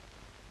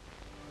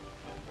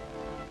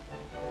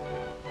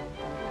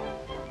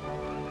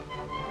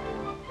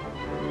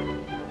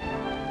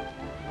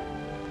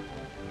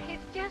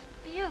 It's just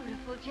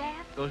beautiful,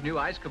 Jeff. Those new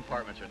ice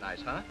compartments are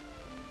nice, huh?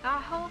 Our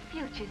whole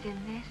future's in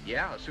this.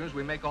 Yeah, as soon as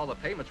we make all the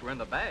payments, we're in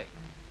the bag.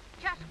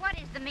 Just what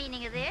is the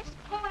meaning of this?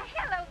 Oh,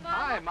 hello, Mom.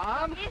 Hi,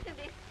 Mom. Isn't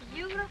this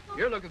beautiful?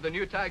 You're looking at the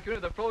new tycoon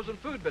of the frozen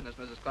food business,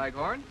 Mrs.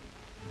 Claghorn.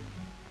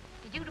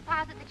 Did you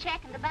deposit the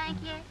check in the bank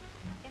yet?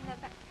 In the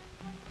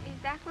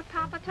Is that what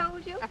Papa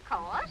told you? Of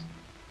course.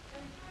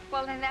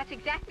 Well, then that's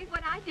exactly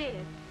what I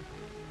did.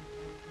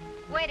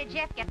 Where did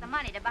Jeff get the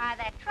money to buy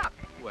that truck?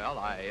 Well,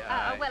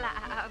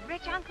 a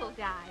rich uncle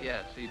died.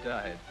 Yes, he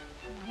died.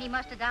 He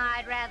must have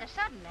died rather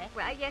suddenly.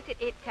 Well, yes,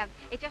 it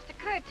just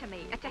occurred to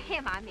me. To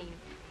him, I mean.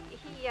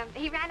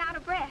 He ran out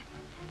of breath.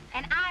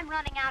 And I'm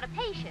running out of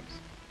patience.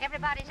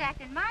 Everybody's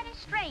acting mighty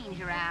strange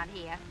around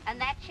here.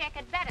 And that check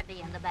had better be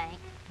in the bank.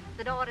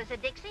 The daughters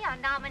of Dixie are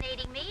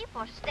nominating me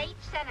for state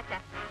senator.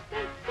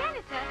 State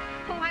senator?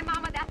 Oh, my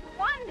Mama, that's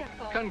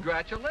wonderful.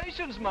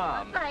 Congratulations,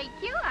 Mom. Thank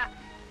you.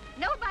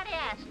 Nobody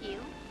asked you.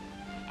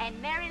 And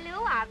Mary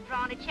Lou, I've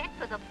drawn a check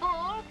for the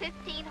full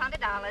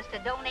 $1,500 to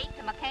donate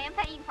to my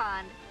campaign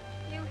fund.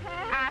 You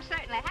have? I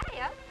certainly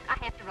have. I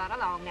have to run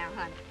along now,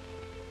 honey.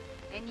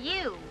 And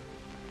you,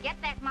 get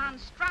that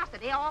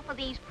monstrosity off of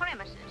these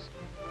premises.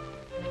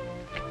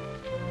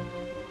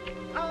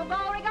 Oh,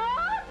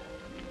 Beauregard!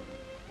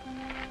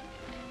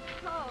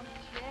 Oh,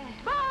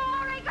 Jeff.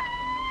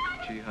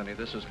 Beauregard! Gee, honey,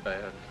 this is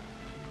bad.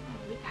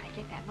 Oh, we gotta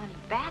get that money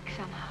back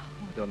somehow.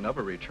 They'll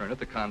never return it.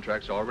 The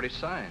contract's already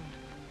signed.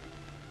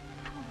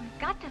 Oh, we've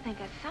got to think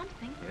of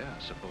something. Yeah,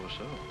 I suppose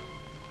so.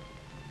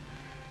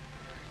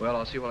 Well,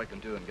 I'll see what I can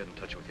do and get in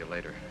touch with you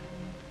later.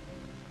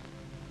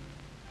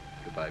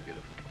 Goodbye,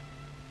 beautiful.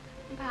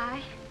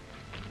 Bye.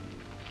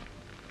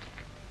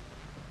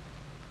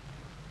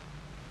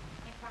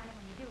 Can't find him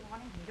when you do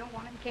want him. You don't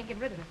want him, you can't get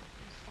rid of him.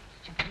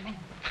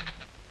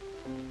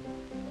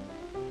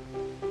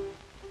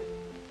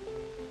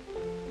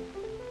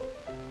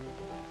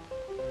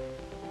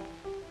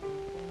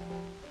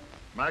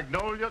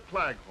 Magnolia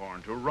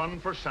Claghorn to run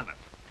for Senate.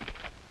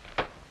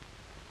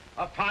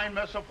 A fine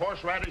mess of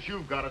horseradish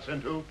you've got us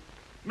into.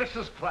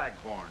 Mrs.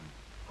 Claghorn.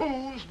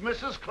 Who's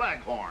Mrs.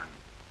 Claghorn?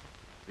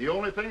 The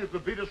only thing that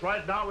could beat us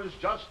right now is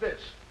just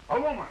this. A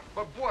woman.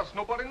 But, boss,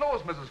 nobody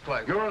knows Mrs.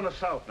 Claghorn. You're in the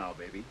South now,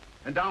 baby.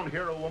 And down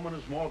here, a woman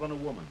is more than a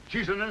woman.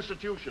 She's an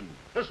institution,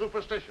 a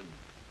superstition.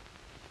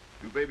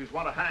 You babies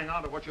want to hang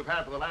on to what you've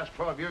had for the last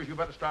 12 years, you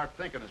better start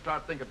thinking, and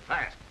start thinking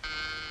fast.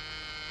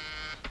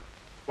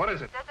 What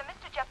is it? There's a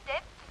Mr. Jeff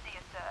Davis to see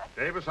you,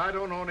 sir. Davis? I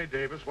don't know any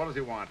Davis. What does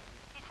he want?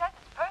 He says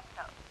it's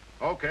personal.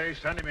 Okay,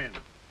 send him in.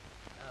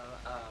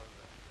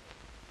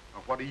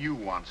 What do you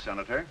want,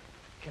 Senator?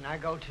 Can I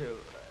go to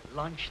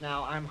lunch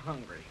now? I'm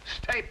hungry.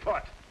 Stay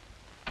put.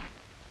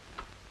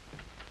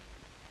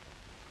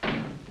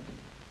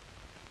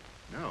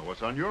 Now,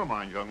 what's on your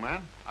mind, young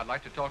man? I'd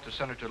like to talk to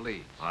Senator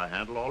Leeds. I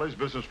handle all his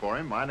business for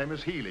him. My name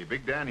is Healey,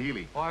 Big Dan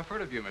Healey. Oh, I've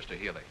heard of you, Mr.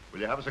 Healey.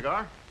 Will you have a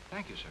cigar?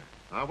 Thank you,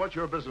 sir. What's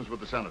your business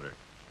with the senator?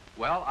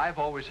 Well, I've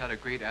always had a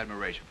great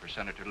admiration for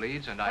Senator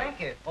Leeds, and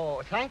Thank you.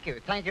 Oh, thank you.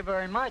 Thank you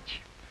very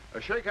much.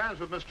 Shake hands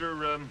with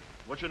Mr.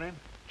 What's your name?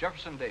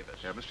 Jefferson Davis.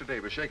 Yeah, Mr.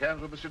 Davis. Shake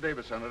hands with Mr.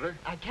 Davis, Senator.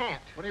 I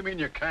can't. What do you mean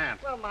you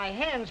can't? Well, my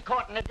hand's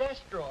caught in the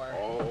desk drawer.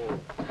 Oh.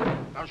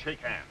 Now shake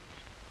hands.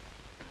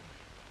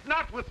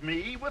 Not with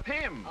me, with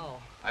him.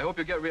 Oh. I hope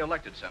you get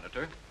reelected,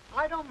 Senator.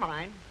 I don't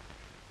mind.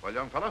 Well,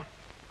 young fella,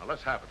 now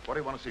let's have it. What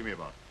do you want to see me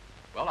about?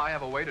 Well, I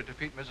have a way to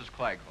defeat Mrs.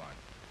 Claghorn.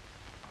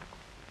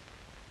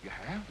 You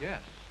have?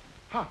 Yes.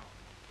 How?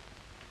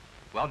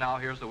 Well, now,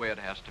 here's the way it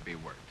has to be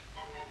worked.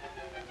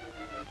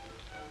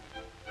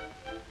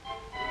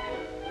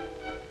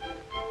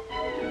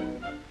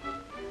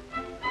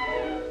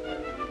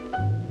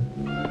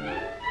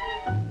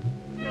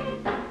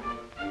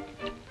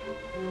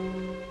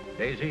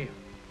 Daisy,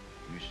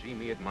 you see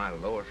me at my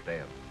lowest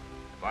ebb.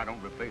 If I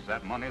don't replace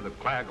that money, the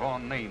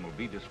Claghorn name will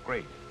be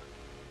disgraced.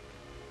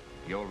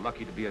 You're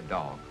lucky to be a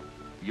dog.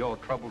 Your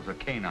troubles are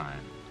canine.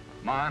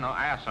 Mine are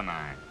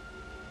asinine.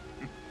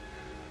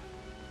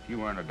 If you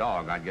weren't a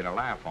dog, I'd get a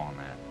laugh on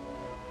that.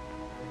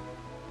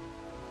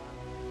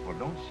 Well,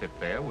 don't sit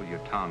there with your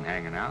tongue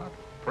hanging out.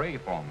 Pray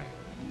for me.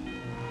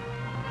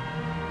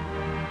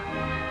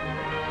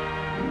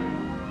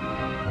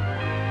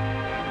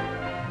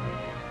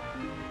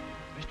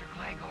 Mr.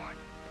 Claghorn.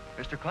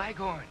 Mr.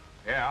 Claghorn.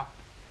 Yeah?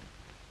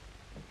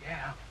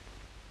 Yeah.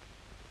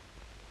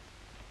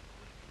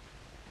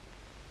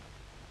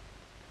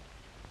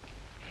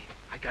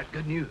 I got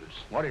good news.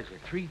 What is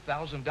it?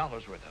 $3,000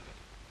 worth of it.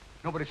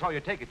 Nobody saw you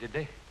take it, did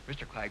they?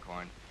 Mr.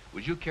 Claghorn,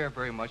 would you care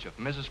very much if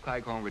Mrs.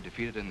 Claghorn were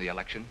defeated in the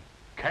election?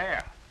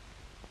 Care?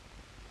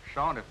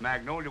 Son, if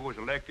Magnolia was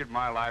elected,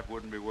 my life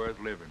wouldn't be worth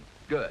living.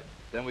 Good.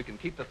 Then we can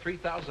keep the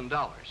 $3,000.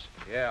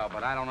 Yeah,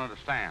 but I don't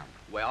understand.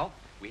 Well,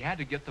 we had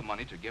to get the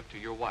money to give to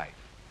your wife.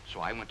 So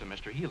I went to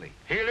Mr. Healey.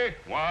 Healey?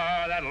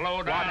 Why, that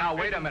low down... Well, now,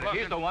 wait a minute.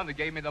 He's the one that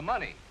gave me the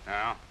money.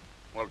 Now,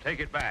 well, take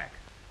it back.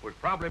 It was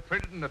probably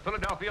printed in the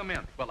Philadelphia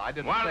Mint. Well, I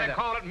didn't Why say do they that.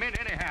 call it mint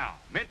anyhow?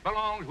 Mint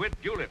belongs with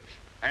juleps,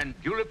 and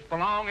juleps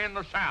belong in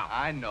the South.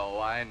 I know.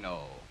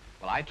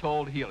 Well, I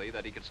told Healey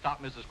that he could stop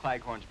Mrs.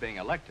 Claghorn's being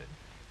elected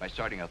by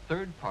starting a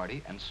third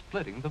party and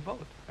splitting the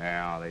vote.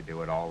 Yeah, they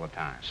do it all the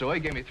time. So he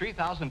gave me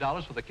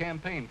 $3,000 for the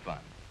campaign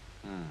fund.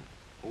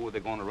 Who are they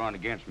going to run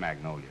against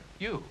Magnolia?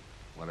 You.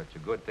 Well, it's a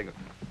good thing.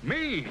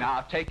 Me? Now,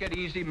 take it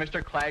easy,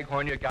 Mr.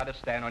 Claghorn. You got to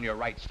stand on your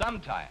rights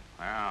sometime.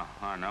 Yeah,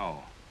 I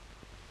know.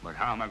 But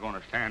how am I going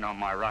to stand on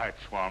my rights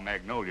while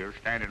Magnolia's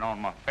standing on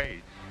my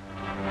face?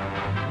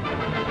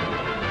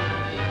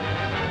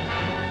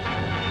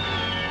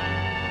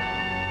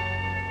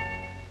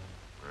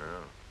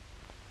 Well,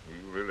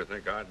 you really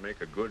think I'd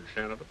make a good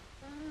senator?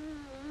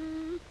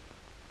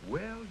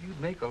 Well,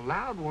 you'd make a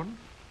loud one,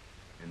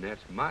 and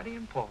that's mighty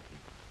important.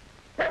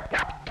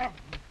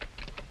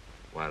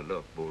 Why,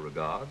 look,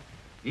 Beauregard,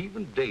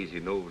 even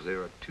Daisy knows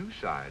there are two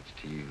sides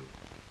to you.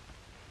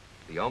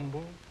 The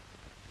humble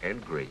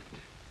and great.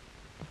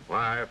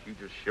 Why, if you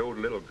just showed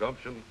a little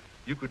gumption,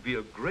 You could be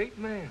a great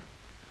man.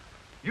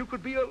 You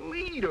could be a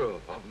leader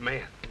of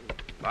men.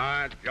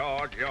 By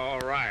George, you're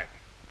right.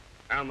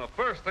 And the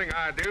first thing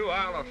I do,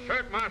 I'll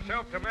assert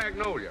myself to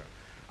Magnolia.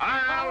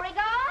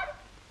 Beauregard?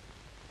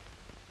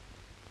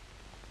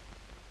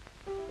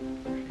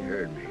 She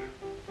heard me.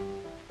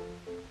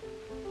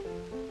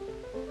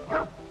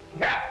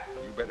 Yeah.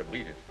 You better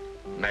beat it.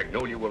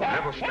 Magnolia will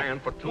never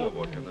stand for two of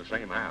us in the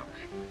same house.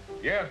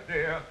 Yes,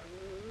 dear.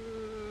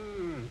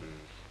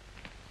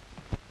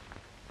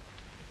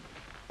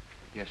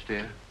 Yes,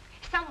 dear?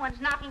 Someone's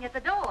knocking at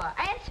the door.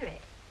 Answer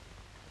it.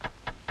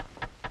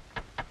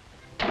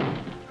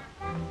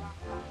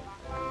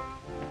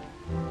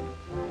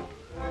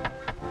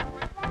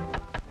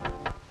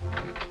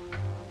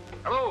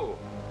 Hello.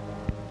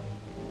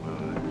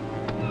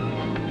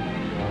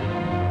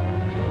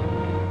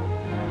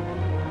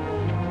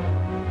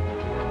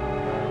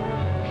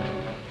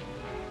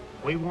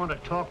 We want to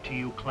talk to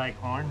you,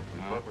 Claghorn.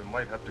 We thought we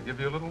might have to give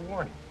you a little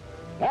warning.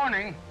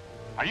 Warning?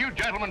 Are you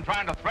gentlemen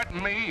trying to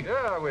threaten me?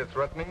 Yeah, we're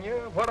threatening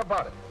you. What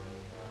about it?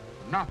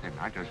 Nothing.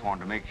 I just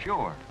wanted to make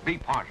sure. Be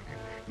positive.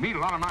 Meet a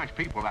lot of nice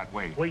people that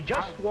way. We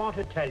just want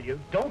to tell you,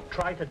 don't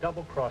try to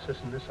double-cross us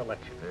in this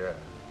election. Yeah.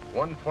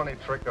 One funny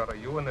trick out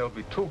of you and there'll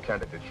be two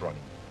candidates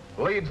running.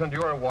 Leeds and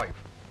your wife.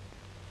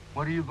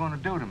 What are you going to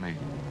do to me?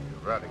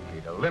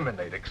 Eradicate,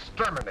 eliminate,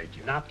 exterminate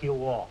you. Knock you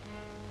off.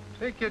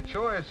 Take your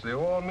choice. They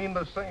all mean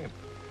the same.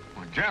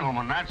 Well,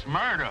 gentlemen, that's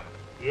murder.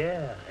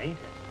 Yeah, ain't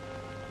it?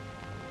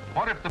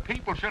 What if the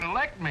people should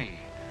elect me?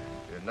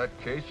 In that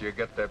case, you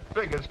get the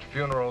biggest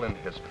funeral in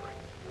history.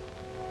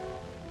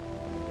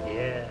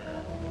 Yeah.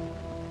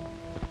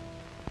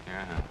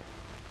 Yeah.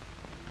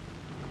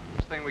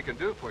 Best thing we can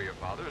do for your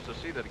father is to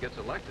see that he gets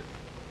elected.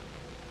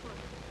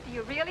 Do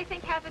you really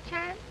think has a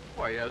chance?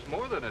 Why, he has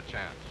more than a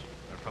chance.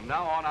 And from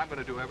now on, I'm going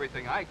to do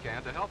everything I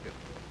can to help him.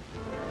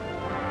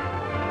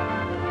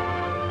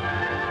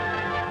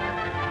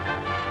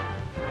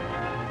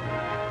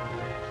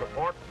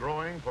 Support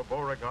growing for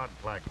Beauregard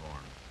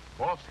Claghorn.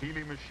 Boss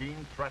Healey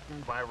machine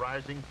threatened by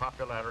rising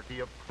popularity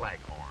of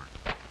Claghorn.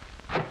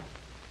 A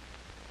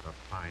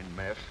fine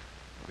mess.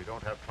 If we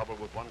don't have trouble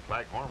with one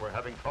Claghorn, we're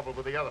having trouble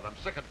with the other. I'm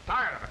sick and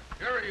tired of it.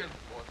 Here he is,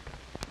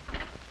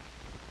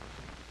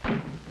 boss.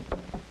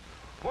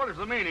 What is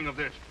the meaning of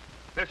this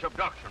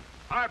abduction?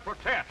 I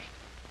protest.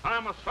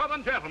 I'm a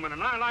Southern gentleman,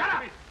 and I like to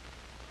be...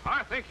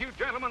 I think you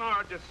gentlemen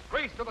are a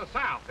disgrace to the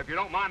South, if you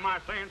don't mind my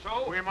saying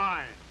so. We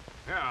mind.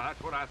 Yeah,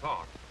 that's what I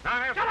thought.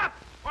 Now, Shut up!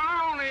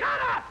 Well, only...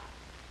 Shut up!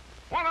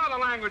 What other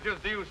languages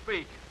do you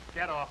speak?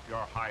 Get off your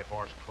high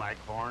horse,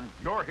 Claghorn.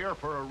 You're here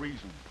for a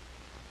reason.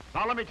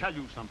 Now, let me tell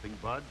you something,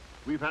 Bud.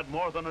 We've had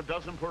more than a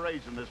dozen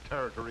parades in this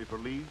territory for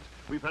Leeds.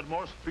 We've had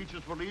more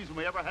speeches for Leeds than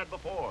we ever had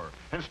before.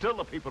 And still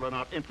the people are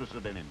not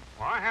interested in him.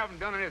 Well, I haven't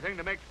done anything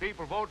to make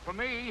people vote for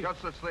me.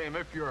 Just the same,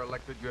 if you're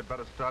elected, you'd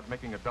better start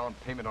making a down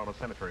payment on a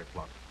cemetery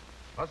plot.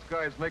 Us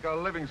guys make a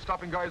living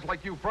stopping guys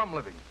like you from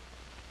living.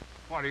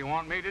 What do you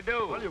want me to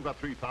do? Well, you've got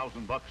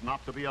 $3,000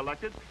 not to be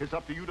elected. It's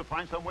up to you to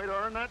find some way to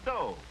earn that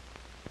dough.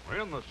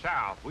 Well, in the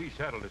South, we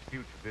settle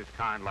disputes of this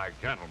kind like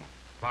gentlemen,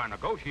 by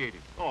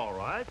negotiating. All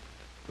right.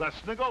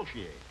 Let's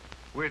negotiate.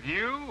 With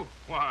you?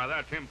 Why,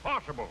 that's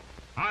impossible.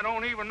 I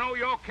don't even know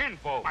your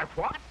kinfolk. My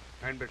what?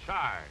 And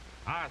besides,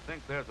 I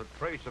think there's a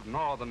trace of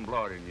northern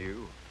blood in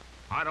you.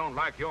 I don't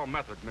like your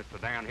methods, Mr.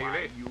 Dan Healey.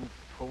 Why, you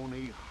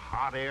phony,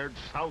 hot-aired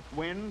south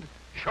wind.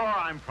 Sure,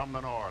 I'm from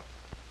the north.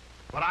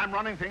 But I'm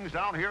running things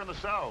down here in the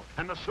south.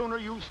 And the sooner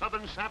you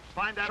southern saps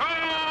find out...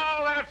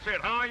 So, that's it,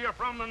 huh? You're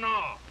from the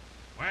north.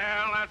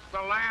 Well, that's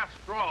the last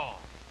straw.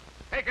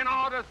 Taking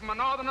orders from a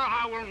northerner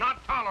I will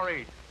not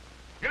tolerate.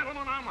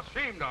 Gentlemen, I'm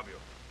ashamed of you.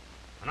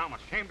 And I'm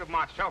ashamed of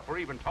myself for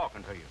even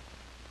talking to you.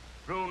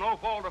 Through no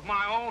fault of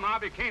my own, I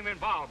became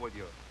involved with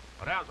you.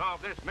 But as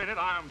of this minute,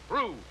 I'm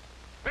through.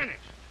 Finished.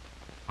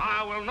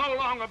 I will no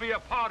longer be a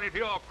party to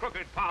your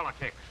crooked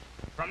politics.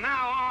 From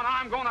now on,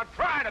 I'm going to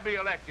try to be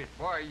elected.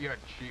 Why, you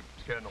cheap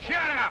tin.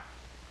 Shut up!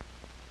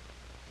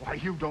 Why,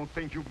 you don't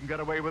think you can get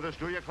away with this,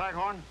 do you,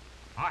 Claghorn?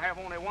 I have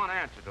only one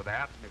answer to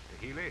that,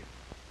 Mr. Healey.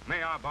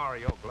 May I borrow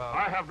your gloves?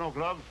 I have no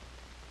gloves.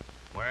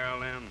 Well,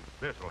 then,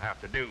 this'll have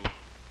to do.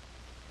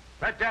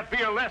 Let that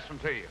be a lesson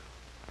to you.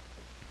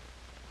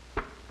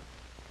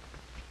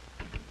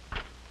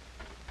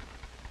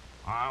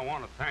 I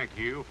want to thank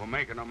you for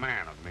making a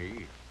man of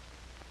me.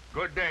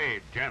 Good day,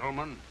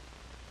 gentlemen.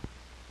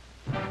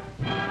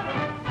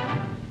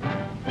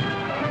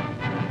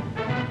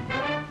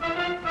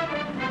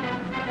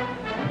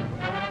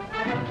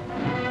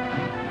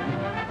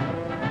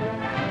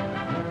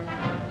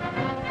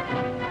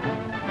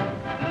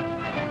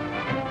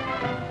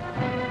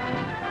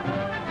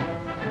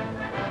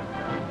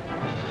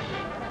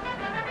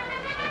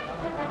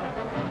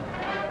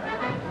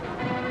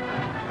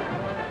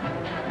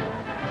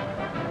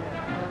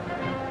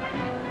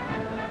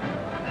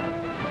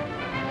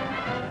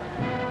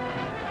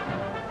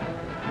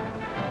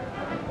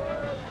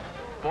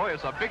 Boy,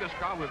 it's the biggest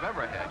crowd we've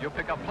ever had. You'll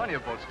pick up plenty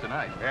of votes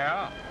tonight.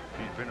 Yeah,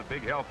 she's been a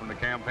big help in the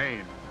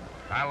campaign.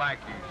 I like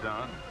you,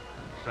 son.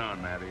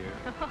 Son, that is.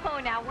 Oh,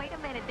 now, wait a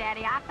minute,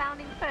 Daddy. I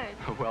found him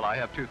first. Well, I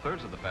have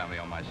 2/3 of the family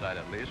on my side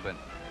at least, but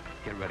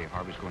get ready.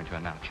 Harvey's going to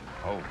announce you.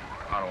 Oh,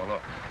 how do I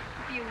look?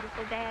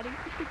 beautiful, Daddy.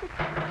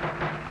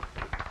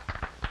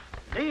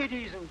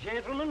 Ladies and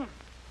gentlemen,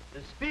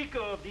 the speaker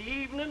of the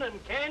evening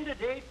and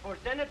candidate for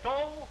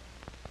Senator,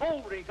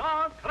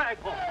 Beauregard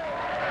Claghorn.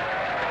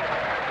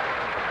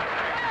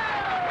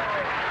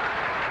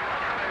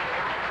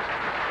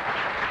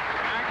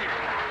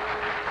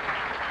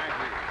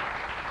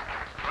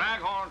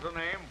 Claghorn's the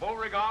name.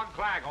 Beauregard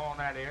Claghorn,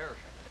 that is.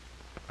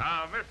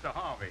 Mr.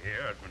 Harvey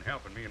here has been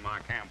helping me in my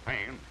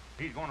campaign.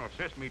 He's going to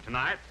assist me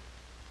tonight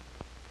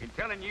in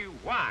telling you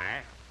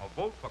why a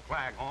vote for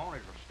Claghorn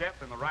is a step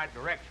in the right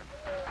direction.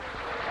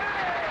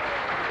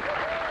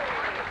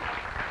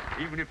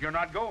 Even if you're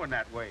not going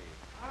that way.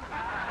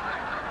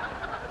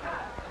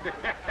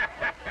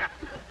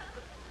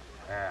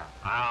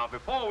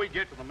 Before we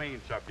get to the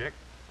main subject,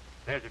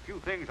 there's a few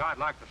things I'd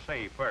like to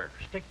say first.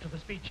 Stick to the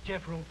speech,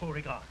 Jefferson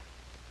Beauregard.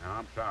 Now,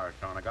 I'm sorry,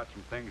 son. I got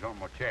some things on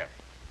my chest.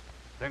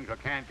 Things I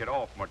can't get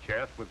off my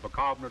chest with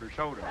bicarbonate of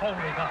soda.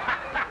 Beauregard.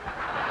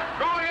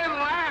 Go ahead and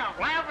laugh.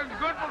 Laughing's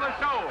good for the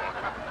soul.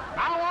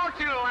 I want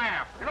you to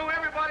laugh. You know,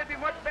 everybody'd be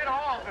much better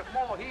off if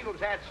more heels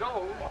had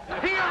souls.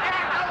 Heels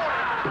had souls!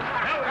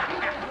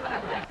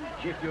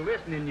 If you're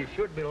listening, you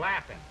should be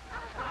laughing.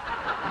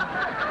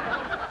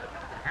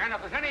 And if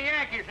there's any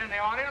Yankees in the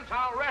audience,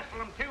 I'll wrestle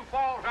them 2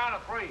 falls out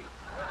of 3.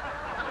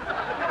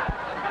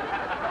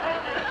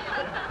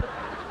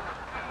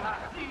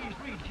 Please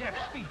read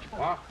Jeff's speech for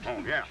What? Oh,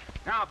 yeah.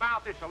 Now,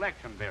 about this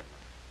election business,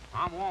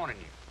 I'm warning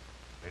you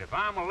that if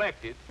I'm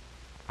elected,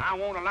 I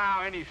won't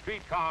allow any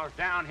streetcars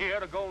down here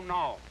to go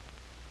north.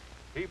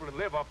 People that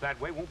live up that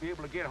way won't be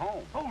able to get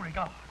home.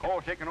 Beauregard. Of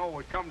course, they can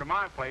always come to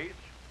my place,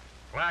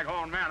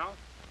 Claghorn Manor,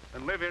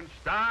 and live in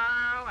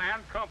style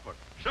and comfort.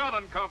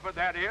 Southern comfort,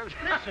 that is.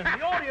 Listen,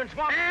 the audience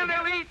wants And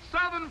they'll eat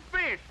southern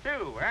fish,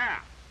 too, yeah.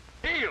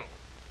 Heel.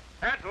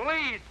 That's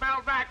Leeds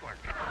spelled backwards.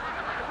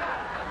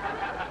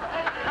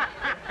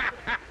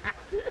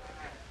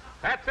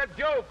 That's a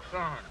joke,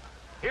 son.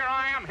 Here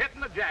I am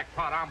hitting the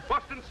jackpot. I'm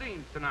busting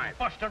scenes tonight.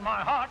 Busting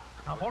my heart.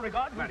 Now,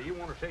 Beauregard. Now, do you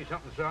want to say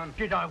something, son?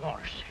 Did I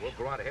want to say? Well,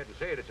 go right ahead and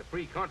say it. It's a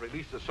free country, at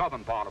least the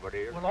southern part of it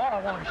is. Well, all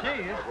I want to say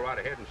is... Well, go right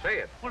ahead and say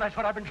it. Well, that's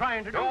what I've been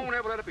trying to do. Don't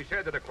ever let it be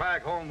said that a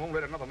Claghorn won't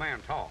let another man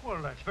talk.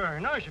 Well, that's very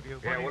nice of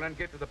you. Yeah, well, then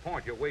get to the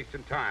point. You're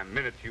wasting time.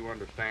 Minutes, you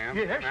understand.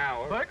 Yes,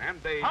 Hours but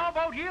and days. how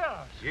about years?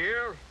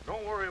 Years?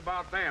 Don't worry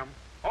about them.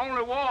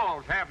 Only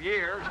walls have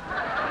years.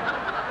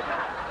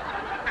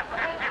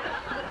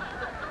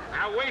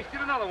 I wasted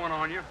another one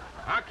on you.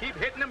 I keep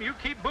hitting them, you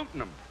keep booting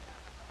them.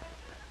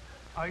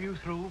 Are you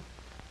through?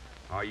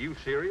 Are you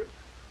serious?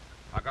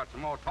 I got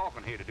some more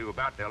talking here to do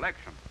about the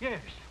election.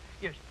 Yes,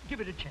 yes.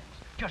 Give it a chance.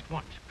 Just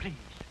once, please.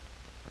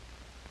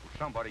 Will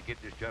somebody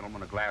get this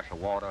gentleman a glass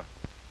of water?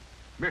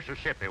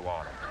 Mississippi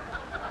water.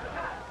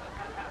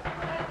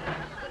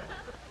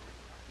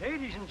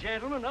 Ladies and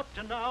gentlemen, up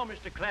to now,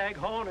 Mr.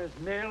 Claghorn has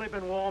merely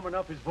been warming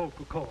up his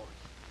vocal cords.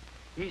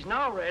 He's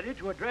now ready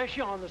to address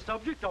you on the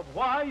subject of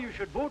why you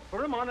should vote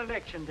for him on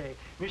Election Day.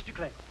 Mr.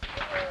 Claghorn.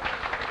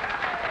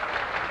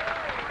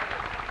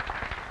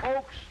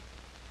 Folks,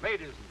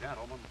 ladies and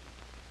gentlemen,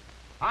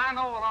 I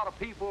know a lot of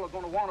people are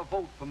going to want to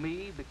vote for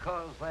me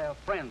because they're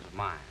friends of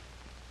mine.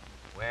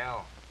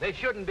 Well, they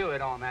shouldn't do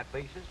it on that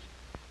basis,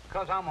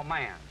 because I'm a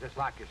man, just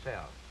like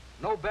yourself.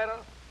 No better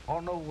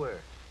or no worse.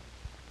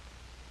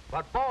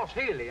 But Boss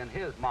Healey and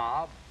his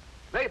mob,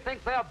 they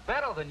think they're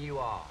better than you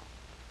are.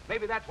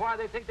 Maybe that's why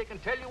they think they can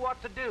tell you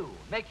what to do,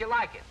 make you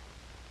like it,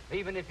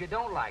 even if you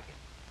don't like it.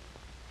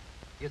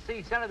 You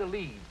see, Senator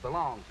Leeds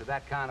belongs to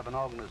that kind of an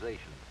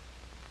organization.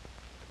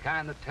 The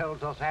kind that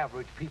tells us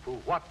average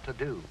people what to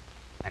do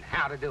and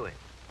how to do it.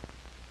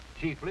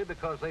 Chiefly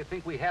because they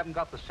think we haven't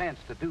got the sense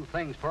to do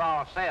things for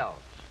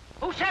ourselves.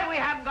 Who said we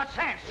haven't got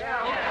sense? Yeah.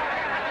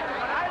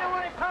 I don't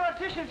want any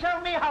politicians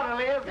telling me how to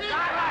live.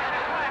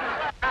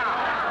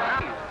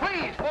 Now,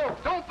 please,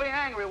 folks, don't be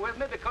angry with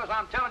me because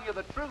I'm telling you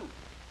the truth.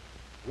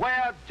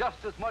 We're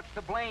just as much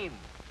to blame.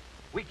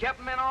 We kept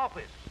them in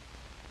office.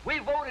 We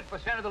voted for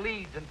Senator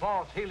Leeds and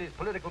Boss Healey's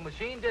political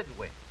machine, didn't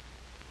we?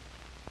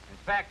 In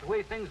fact, the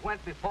way things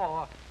went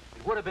before,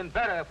 it would have been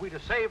better if we'd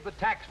have saved the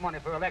tax money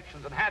for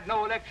elections and had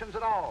no elections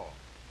at all.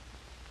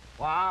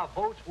 Well, our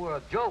votes were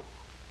a joke.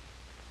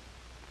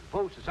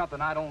 Votes is something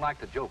I don't like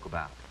to joke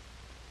about.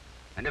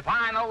 And if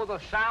I know the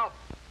South,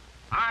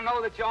 I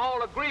know that you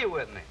all agree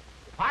with me.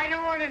 I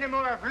don't want any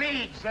more of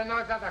Leeds than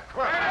those other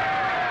crooks.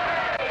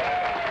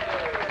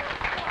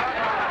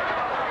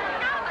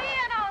 Count me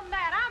in on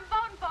that. I'm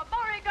voting for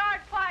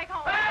Beauregard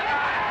Claghorn.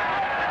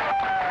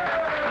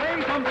 Say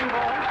something,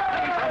 boys.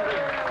 Say something.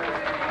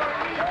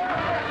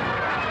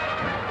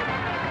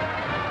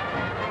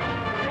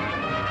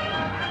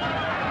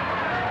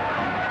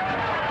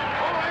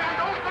 Oh, and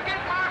don't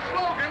forget my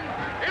slogan.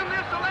 In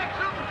this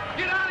election,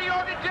 get out of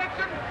your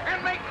dejection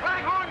and make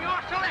Claghorn your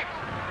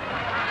selection.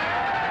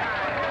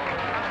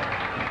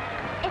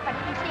 If I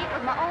didn't see it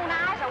with my own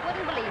eyes, I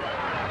wouldn't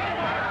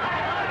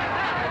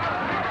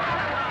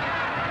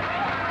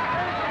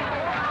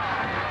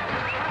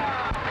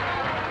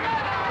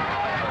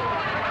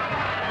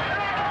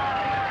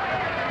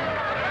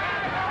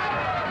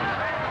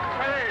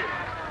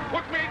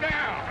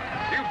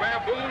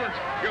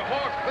Hortense, you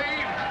horse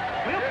thieves!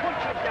 We'll put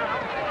you down.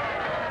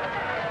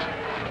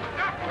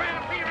 Stop trying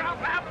to beat out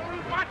the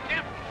apples. Watch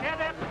him.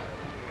 Shut up.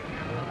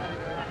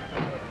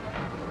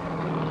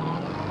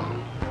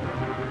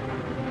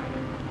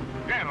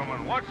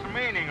 Gentlemen, what's the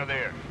meaning of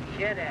this?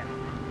 Shut up.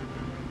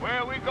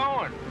 Where are we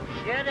going?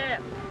 Shut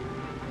up.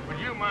 Would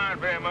you mind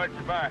very much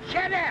if I...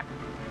 Shut up.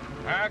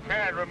 I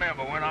can't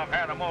remember when I've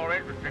had a more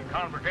interesting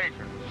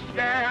conversation.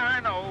 Yeah, I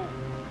know.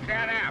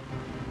 Shut up.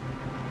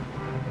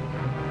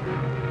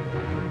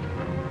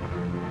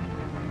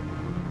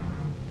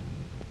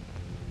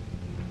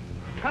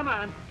 Come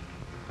on.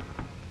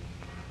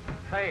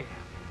 Hey,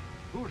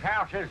 whose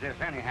house is this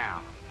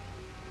anyhow?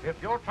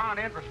 If you're trying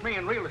to interest me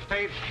in real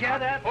estate...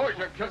 Shut up. Boys,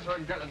 you kiss her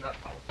and get in that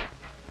house.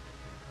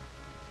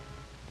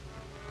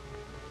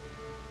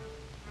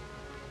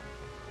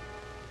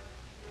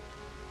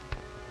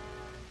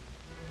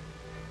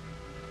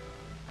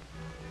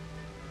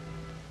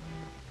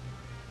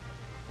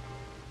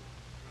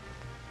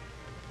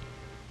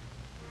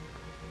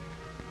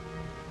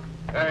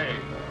 Hey,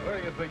 where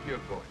do you think you're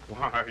going?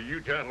 Why,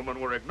 you gentlemen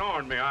were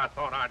ignoring me. I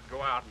thought I'd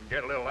go out and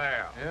get a little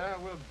air. Yeah,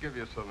 we'll give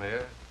you some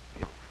air.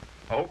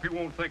 I hope you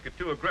won't think it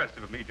too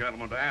aggressive of me,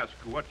 gentlemen, to ask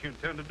what you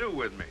intend to do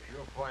with me.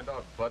 You'll find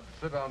out, Bud.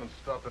 Sit down and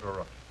stop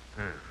interrupting.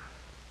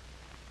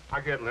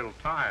 I get a little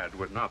tired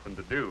with nothing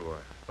to do.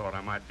 I thought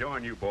I might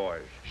join you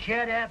boys.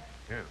 Shut up.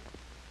 Yeah.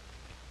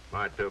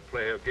 Might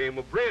play a game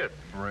of bridge.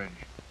 Bridge.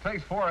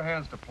 Takes 4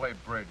 hands to play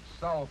bridge.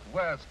 South,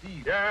 west,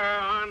 east. Yeah,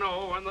 I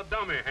know, and the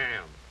dummy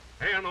hand.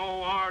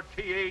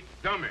 N-O-R-T-H,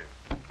 dummy.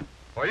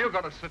 Well, you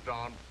gotta sit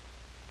down.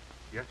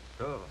 Yes,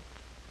 sir.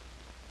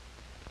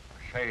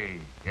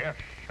 Say, yes,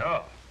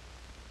 sir.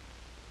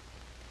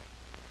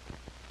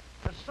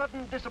 The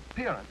sudden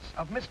disappearance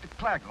of Mr.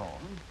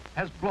 Claghorn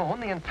has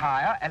blown the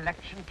entire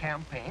election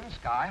campaign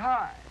sky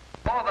high.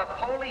 For the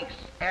police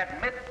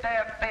admit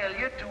their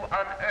failure to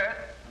unearth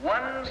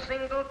one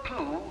single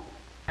clue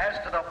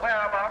as to the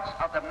whereabouts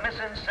of the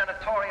missing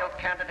senatorial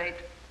candidate,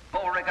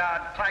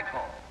 Beauregard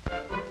Claghorn.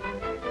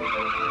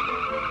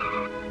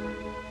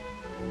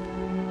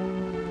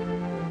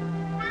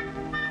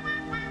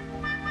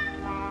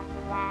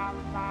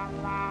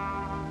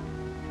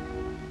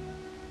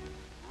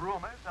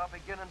 Rumors are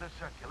beginning to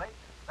circulate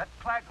that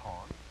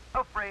Claghorn,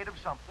 afraid of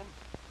something,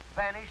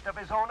 vanished of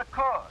his own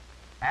accord.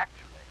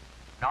 Actually,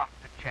 not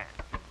a chance.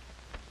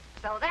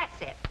 So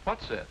that's it.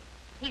 What's it?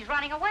 He's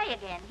running away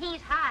again.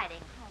 He's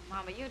hiding. Oh,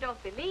 Mama, you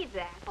don't believe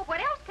that. Well, what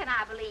else can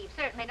I believe?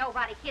 Certainly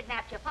nobody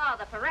kidnapped your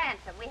father for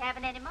ransom. We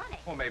haven't any money.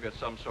 Well, maybe it's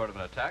some sort of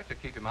an attack to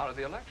keep him out of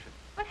the election.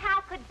 But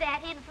how could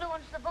that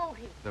influence the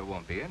voting? There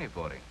won't be any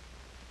voting.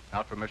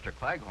 Not for Mr.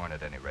 Claghorn,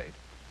 at any rate.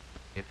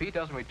 If he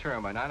doesn't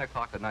return by 9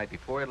 o'clock the night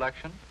before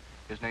election,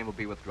 his name will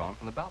be withdrawn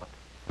from the ballot.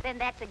 Then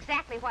that's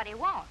exactly what he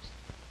wants.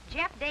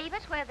 Jeff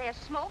Davis, where there's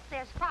smoke,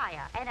 there's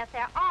fire. And if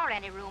there are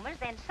any rumors,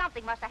 then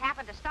something must have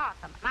happened to start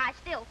them. And I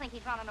still think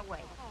he's running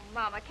away. Oh,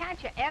 Mama,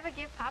 can't you ever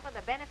give Papa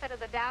the benefit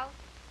of the doubt?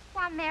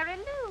 Why, Mary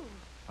Lou.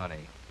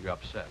 Honey, you're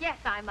upset. Yes,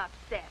 I'm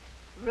upset.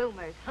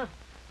 Rumors, huh?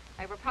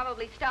 They were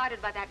probably started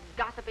by that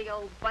gossipy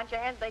old bunch of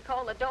heads they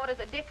call the Daughters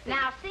of Dixie.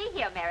 Now, see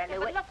here, Mary Lou. Yeah,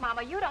 but look,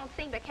 Mama, you don't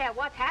seem to care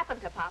what's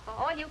happened to Papa.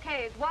 All you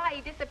care is why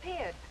he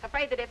disappeared.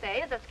 Afraid that if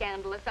there is a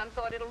scandal of some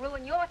sort, it'll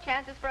ruin your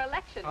chances for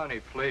election.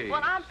 Honey, please.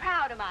 Well, I'm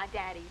proud of my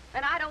daddy,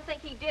 and I don't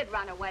think he did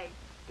run away.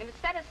 And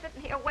instead of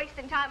sitting here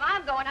wasting time,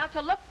 I'm going out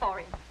to look for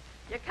him.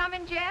 You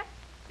coming, Jeff?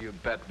 You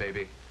bet,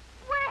 baby.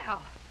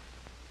 Well...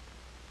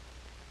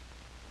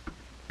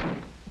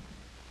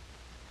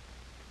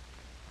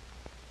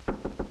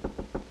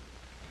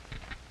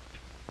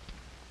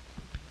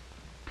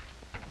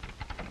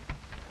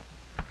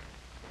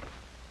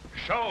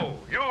 So,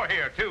 you're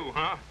here too,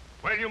 huh?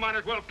 Well, you might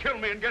as well kill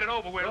me and get it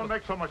over with. Don't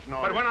make so much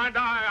noise. But when I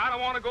die, I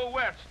don't want to go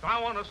west.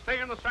 I want to stay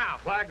in the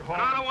South. Claghorn.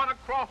 And I don't want to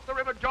cross the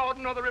River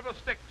Jordan or the River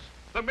Styx.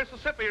 The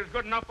Mississippi is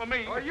good enough for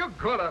me. Oh, you're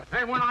gonna.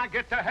 And when I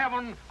get to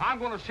heaven, I'm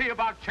going to see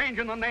about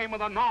changing the name of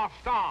the North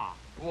Star.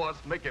 Boss,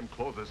 make him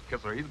close his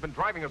kisser. He's been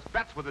driving us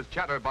bats with his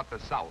chatter about the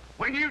South.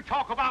 When you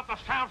talk about the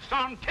South,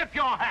 son, tip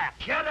your hat.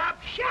 Shut up!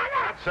 Shut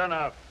up! That's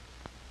enough.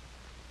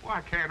 Why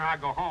can't I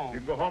go home? You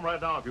can go home right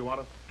now if you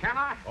want to. Can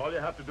I? All you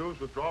have to do is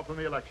withdraw from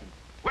the election.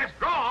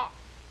 Withdraw?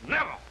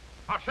 Never.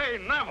 I say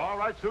never. All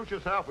right, suit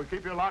yourself. We'll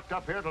keep you locked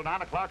up here till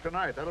 9 o'clock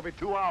tonight. That'll be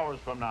 2 hours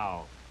from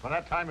now. By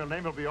that time, your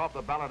name will be off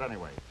the ballot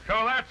anyway.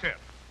 So that's it.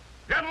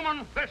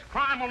 Gentlemen, this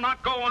crime will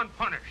not go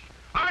unpunished.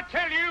 I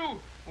tell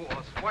you...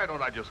 Boss, why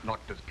don't I just knock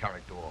this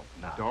character off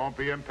now? Don't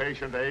be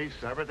impatient, Ace.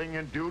 Everything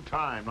in due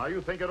time. Now, you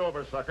think it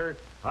over, sucker.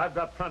 I've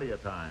got plenty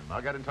of time.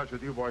 I'll get in touch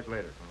with you boys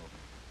later.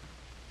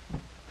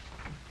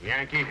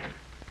 Yankee.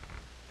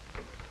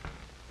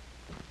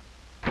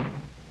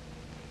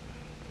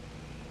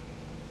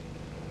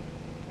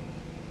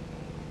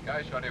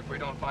 Guys, honey, if we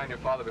don't find your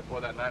father before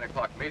that 9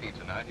 o'clock meeting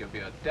tonight, he'll be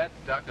a dead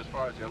duck as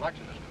far as the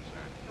election is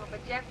concerned. Oh,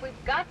 but Jeff,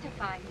 we've got to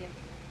find him.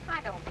 I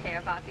don't care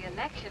about the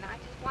election. I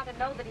just want to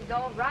know that he's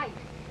all right.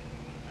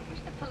 I wish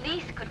the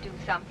police could do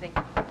something.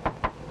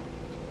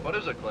 What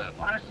is it, Cliff?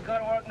 Want us to go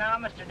to work now,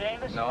 Mr.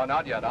 Davis? No,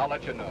 not yet. I'll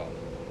let you know.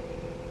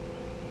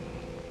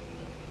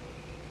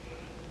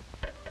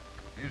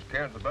 These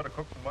cans are better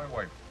cooked than my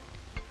wife.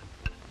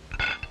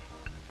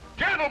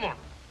 Gentlemen,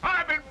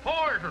 I've been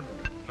poisoned.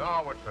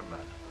 Now what's the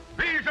matter?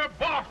 These are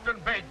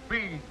Boston baked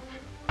beans.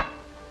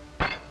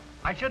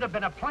 I should have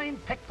been a plain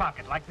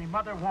pickpocket like me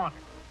mother wanted.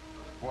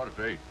 Quarter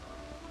to 8.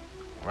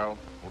 Well,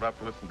 we'll have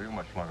to listen to you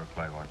much longer,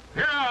 Claghorn.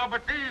 Yeah,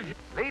 but these...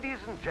 Ladies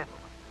and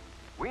gentlemen,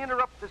 we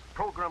interrupt this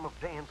program of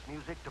dance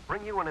music to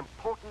bring you an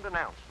important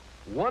announcement.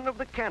 One of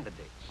the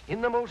candidates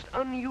in the most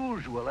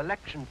unusual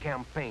election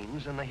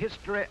campaigns in the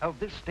history of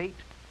this state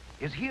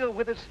is here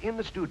with us in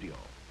the studio.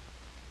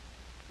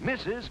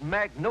 Mrs.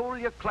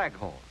 Magnolia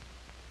Claghorn.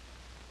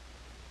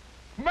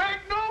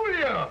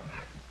 Magnolia!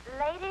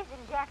 Ladies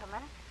and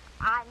gentlemen,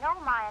 I know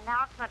my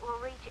announcement will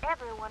reach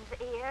everyone's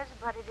ears,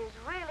 but it is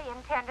really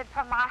intended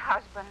for my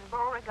husband,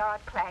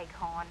 Beauregard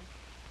Claghorn,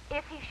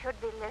 if he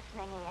should be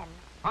listening in.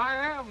 I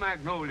am,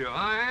 Magnolia,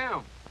 I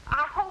am.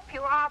 I hope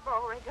you are,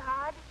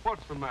 Beauregard.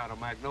 What's the matter,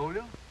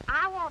 Magnolia?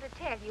 I want to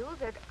tell you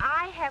that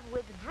I have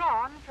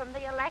withdrawn from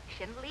the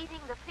election, leaving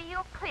the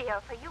field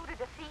clear for you to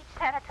defeat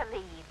Senator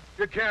Leeds.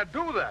 You can't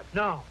do that.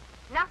 No.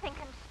 Nothing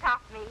can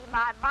stop me.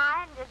 My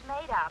mind is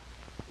made up.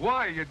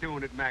 Why are you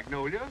doing it,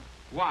 Magnolia?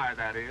 Why,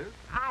 that is?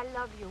 I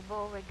love you,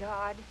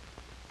 Beauregard.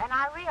 And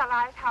I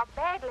realize how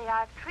badly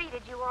I've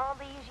treated you all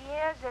these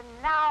years, and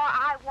now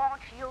I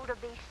want you to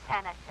be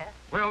senator.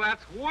 Well,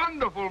 that's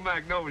wonderful,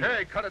 Magnolia.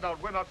 Hey, cut it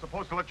out. We're not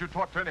supposed to let you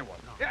talk to anyone.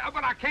 No. Yeah,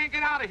 but I can't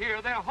get out of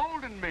here. They're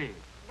holding me.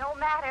 No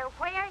matter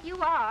where you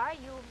are,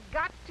 you've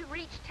got to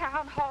reach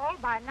Town Hall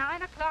by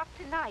 9 o'clock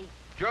tonight.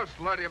 Just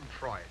let him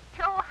try it.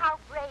 Show how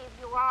brave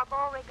you are,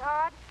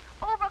 Beauregard.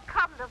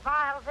 Overcome the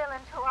vile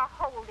villains who are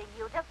holding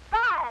you.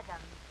 Defy them.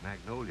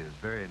 Magnolia is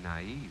very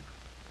naive.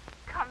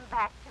 Come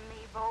back to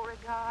me,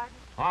 Beauregard.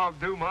 I'll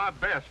do my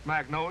best,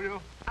 Magnolia.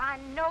 I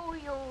know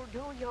you'll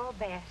do your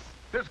best.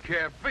 This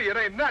can't be. It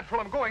ain't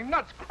natural. I'm going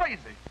nuts,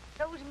 crazy.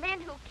 Those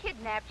men who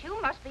kidnapped you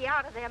must be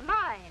out of their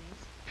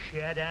minds.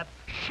 Shut up.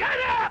 Shut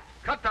up!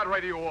 Cut that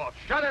radio off.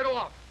 Shut it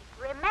off.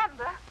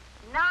 Remember,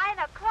 9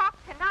 o'clock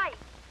tonight.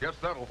 Guess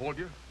that'll hold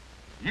you.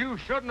 You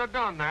shouldn't have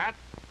done that.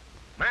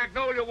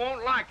 Magnolia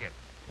won't like it.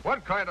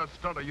 What kind of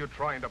stunt are you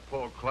trying to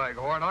pull,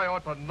 Claghorn? I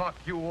ought to knock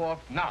you off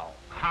now.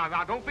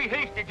 Now, don't be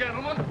hasty,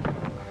 gentlemen.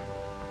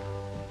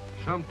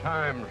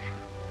 Sometimes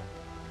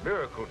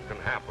miracles can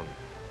happen.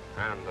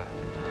 And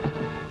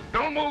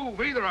don't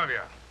move, either of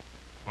you,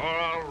 or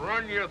I'll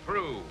run you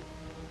through.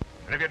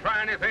 And if you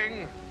try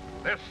anything,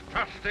 this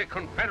trusty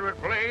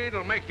Confederate blade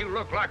will make you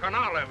look like an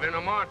olive in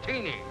a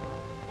martini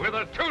with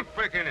a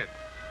toothpick in it.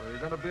 So you're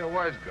going to be a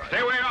wise guy.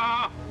 Stay where you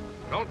are.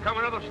 Don't come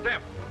another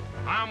step.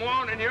 I'm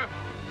warning you.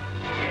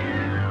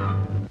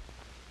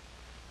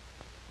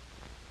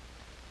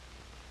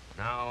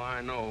 Now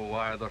I know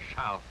why the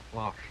South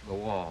lost the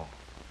war.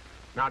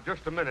 Now,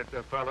 just a minute,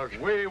 fellas.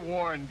 We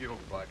warned you,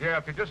 bud. Yeah,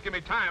 if you just give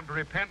me time to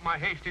repent my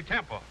hasty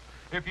temper.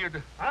 If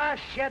you'd... Ah,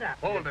 shut up.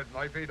 Hold it,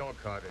 Knifey. Don't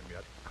card him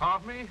yet.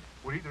 Carve me?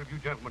 Would either of you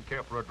gentlemen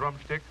care for a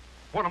drumstick?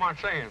 What am I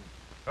saying?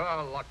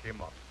 Lock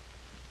him up.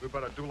 We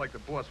better do like the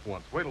boss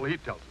wants. Wait till he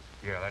tells us.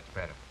 Yeah, that's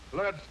better.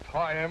 Let's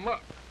tie him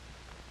up.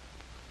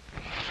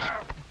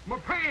 My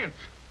pants!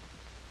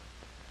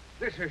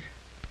 This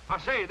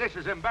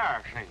is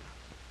embarrassing.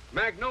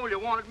 Magnolia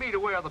wanted me to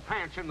wear the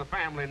pants in the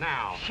family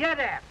now. Shut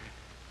up.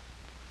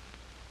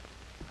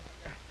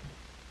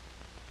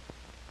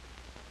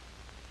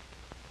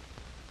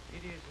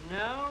 It is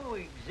now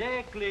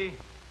exactly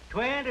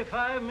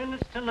 25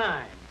 minutes to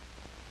 9.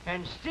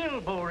 And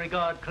still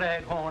Beauregard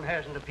Claghorn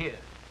hasn't appeared.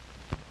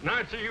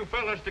 Nice of you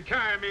fellas to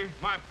carry me.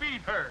 My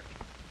feet hurt.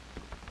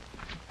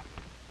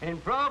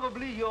 And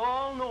probably you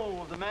all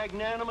know of the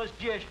magnanimous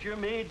gesture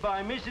made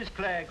by Mrs.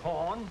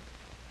 Claghorn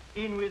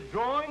in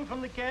withdrawing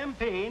from the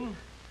campaign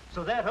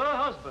so that her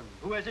husband,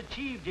 who has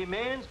achieved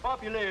immense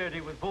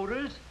popularity with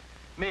voters,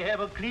 may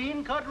have a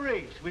clean-cut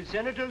race with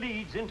Senator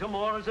Leeds in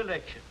tomorrow's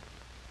election.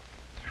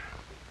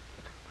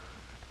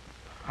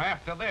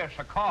 After this,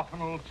 a coffin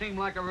will seem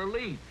like a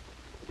relief.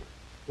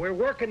 We're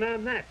working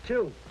on that,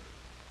 too.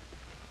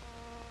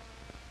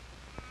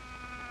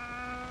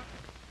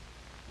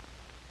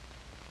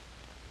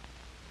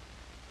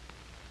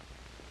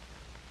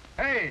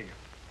 Hey,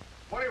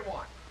 what do you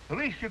want? The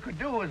least you could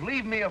do is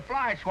leave me a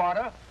fly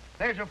swatter.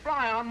 There's a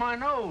fly on my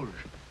nose.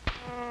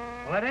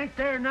 Well, it ain't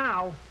there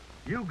now.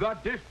 You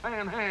got this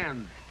pan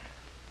hand.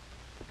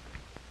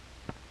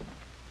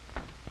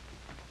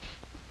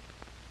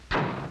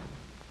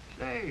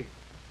 Say,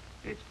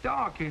 it's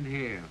dark in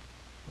here.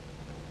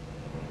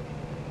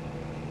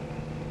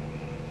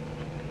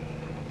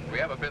 We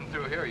haven't been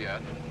through here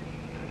yet.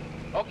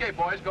 Okay,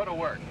 boys, go to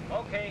work.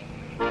 Okay.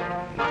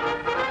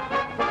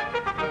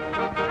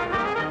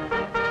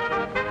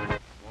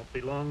 Won't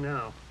be long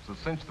now. So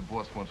since the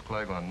boss wants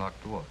Claghorn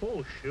knocked off.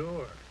 Oh,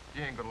 sure.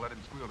 You ain't gonna let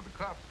him squeal to the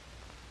cops.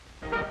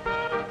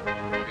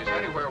 If he's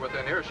anywhere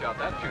within earshot,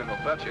 that tune will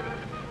fetch him.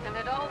 And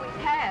it always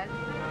has.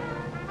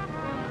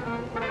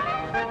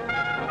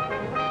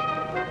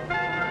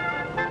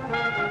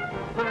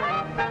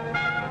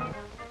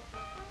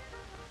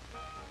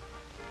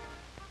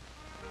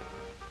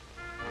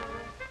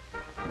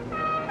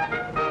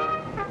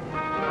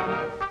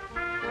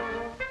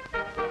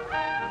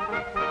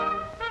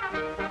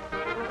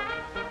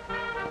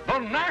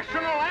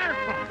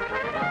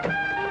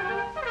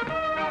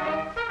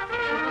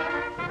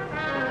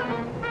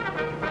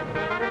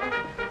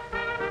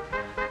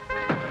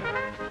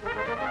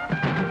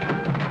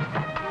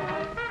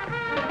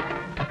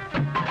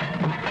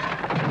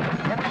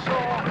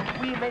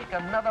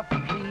 another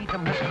plea to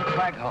Mr.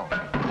 Claghorn,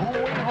 who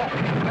we hope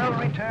will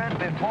return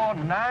before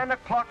 9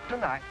 o'clock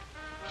tonight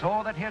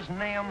so that his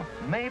name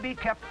may be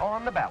kept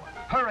on the ballot.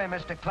 Hurry,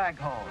 Mr.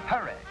 Claghorn,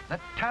 hurry. The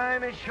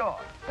time is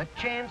short. The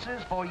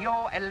chances for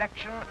your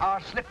election are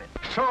slipping.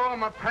 So are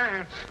my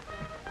pants.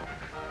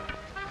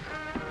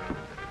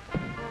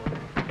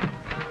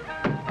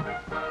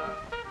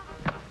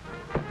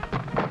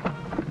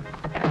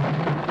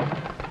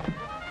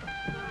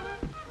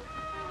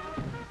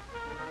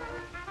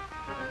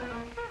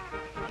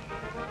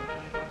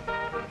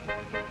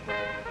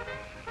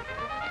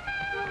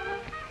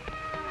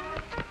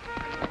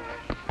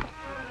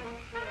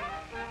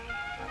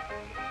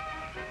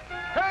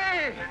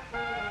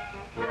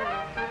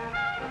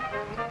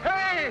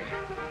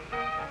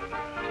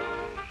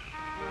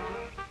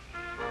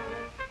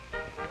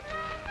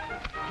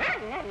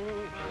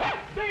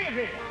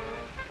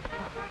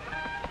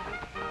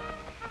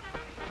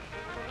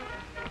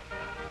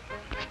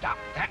 Stop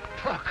that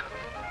truck.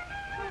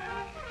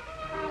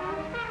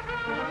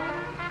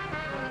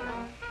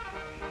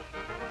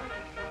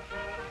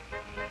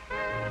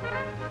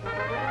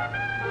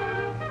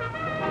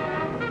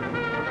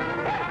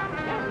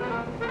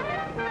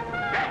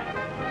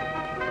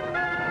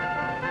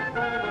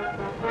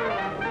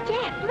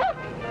 Jeff, look!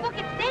 Look,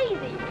 it's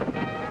Daisy!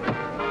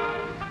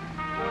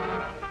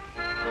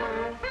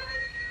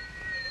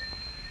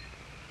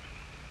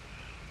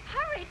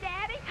 Hurry,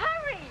 Daddy,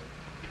 hurry!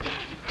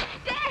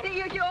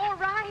 Daddy, are you all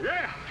right?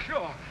 Yeah,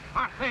 sure.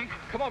 I think.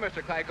 Come on,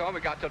 Mr. Claghorn.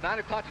 We got till 9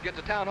 o'clock to get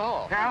to town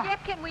hall. Yeah?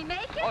 Jeff, can we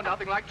make it? Oh,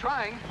 nothing like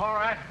trying. All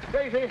right.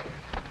 Daisy,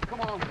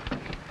 come on.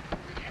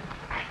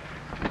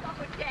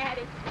 Oh,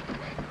 Daddy.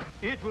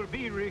 It will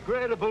be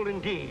regrettable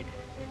indeed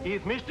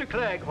if Mr.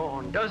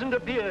 Claghorn doesn't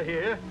appear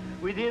here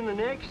within the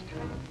next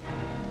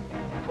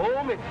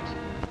 4 minutes.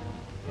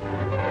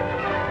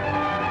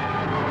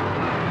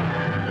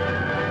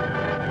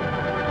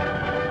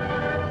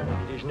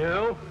 It is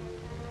now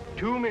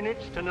 2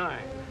 minutes to 9.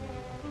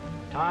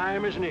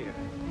 Time is near.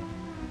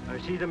 I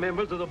see the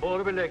members of the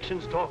Board of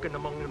Elections talking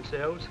among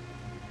themselves.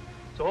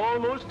 It's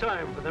almost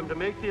time for them to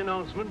make the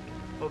announcement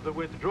of the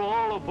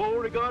withdrawal of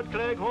Beauregard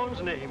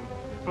Claghorn's name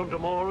from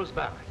tomorrow's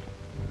ballot.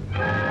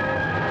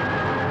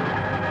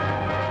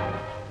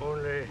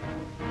 Only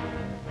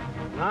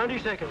 90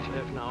 seconds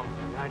left now.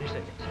 90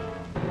 seconds.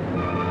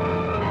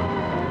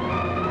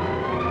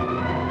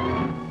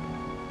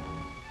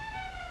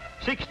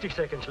 $60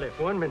 seconds left.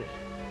 1 minute.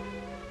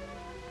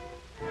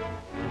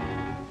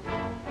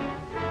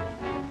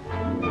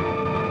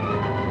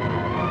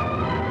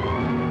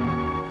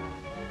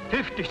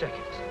 $50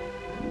 seconds.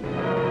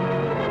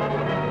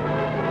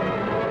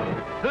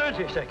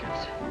 30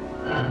 seconds.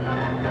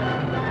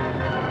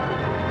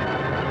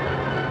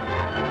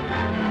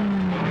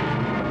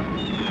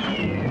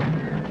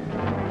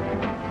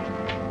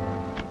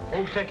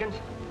 4 seconds.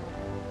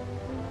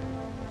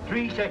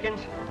 3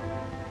 seconds.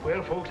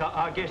 Well, folks,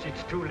 I guess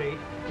it's too late.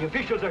 The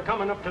officials are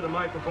coming up to the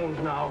microphones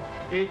now.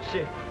 It's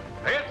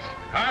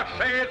I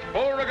say it's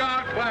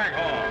Beauregard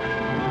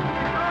Claghorn.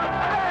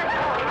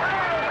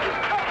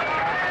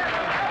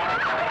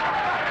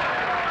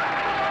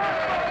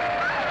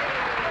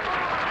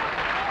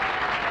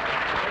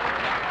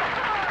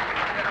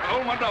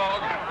 Oh, my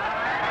dog.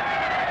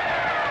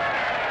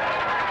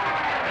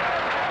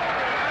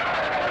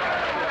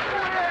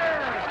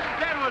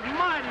 That was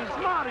mighty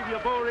smart of you,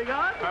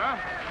 Beauregard. Huh?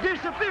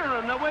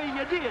 Disappearing the way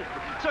you did,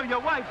 so your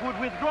wife would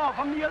withdraw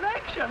from the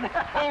election.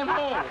 Oh,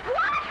 no.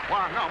 What?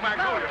 Why, no,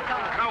 Magnolia.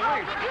 Now,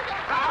 wait.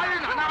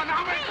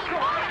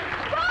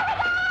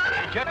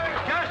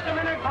 Just a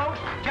minute, folks.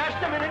 Just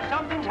a minute.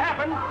 Something's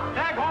happened.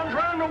 Claghorn's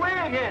running away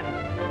again.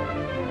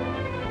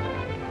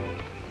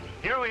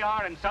 Here we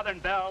are in Southern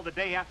Belle the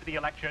day after the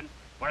election,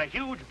 where a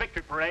huge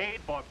victory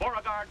parade for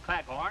Beauregard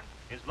Claghorn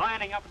is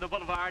lining up in the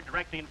boulevard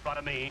directly in front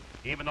of me,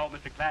 even though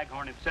Mr.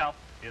 Claghorn himself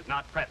is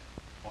not present.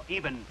 For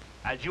even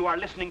as you are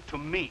listening to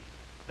me,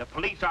 the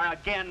police are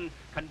again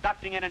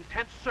conducting an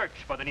intense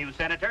search for the new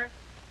senator,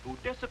 who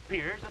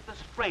disappears at the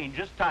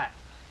strangest time.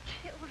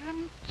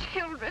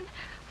 Children,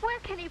 where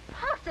can he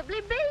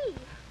possibly be?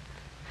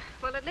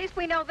 Well, at least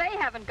we know they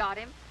haven't got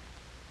him.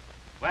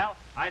 Well,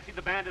 I see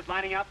the band is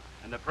lining up,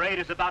 and the parade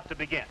is about to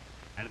begin.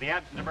 And in the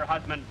absence of her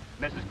husband,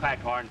 Mrs.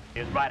 Claghorn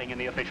is riding in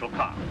the official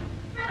car.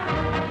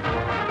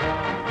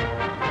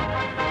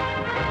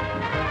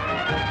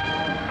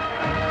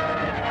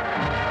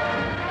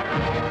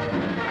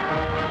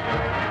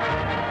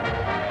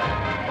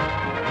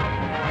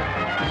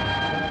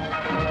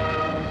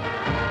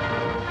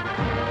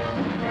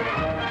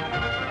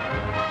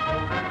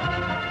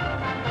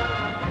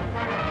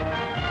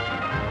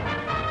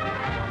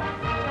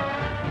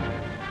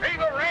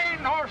 Neither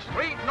rain nor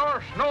sleet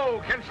nor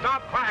snow can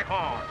stop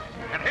Claghorn.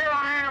 And here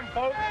I am,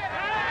 folks.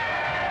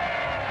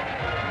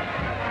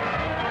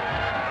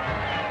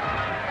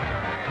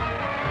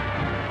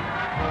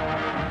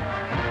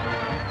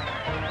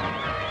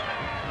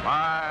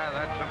 My,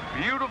 that's a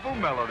beautiful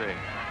melody.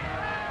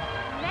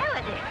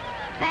 Melody?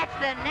 That's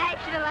the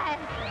national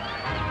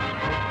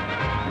anthem.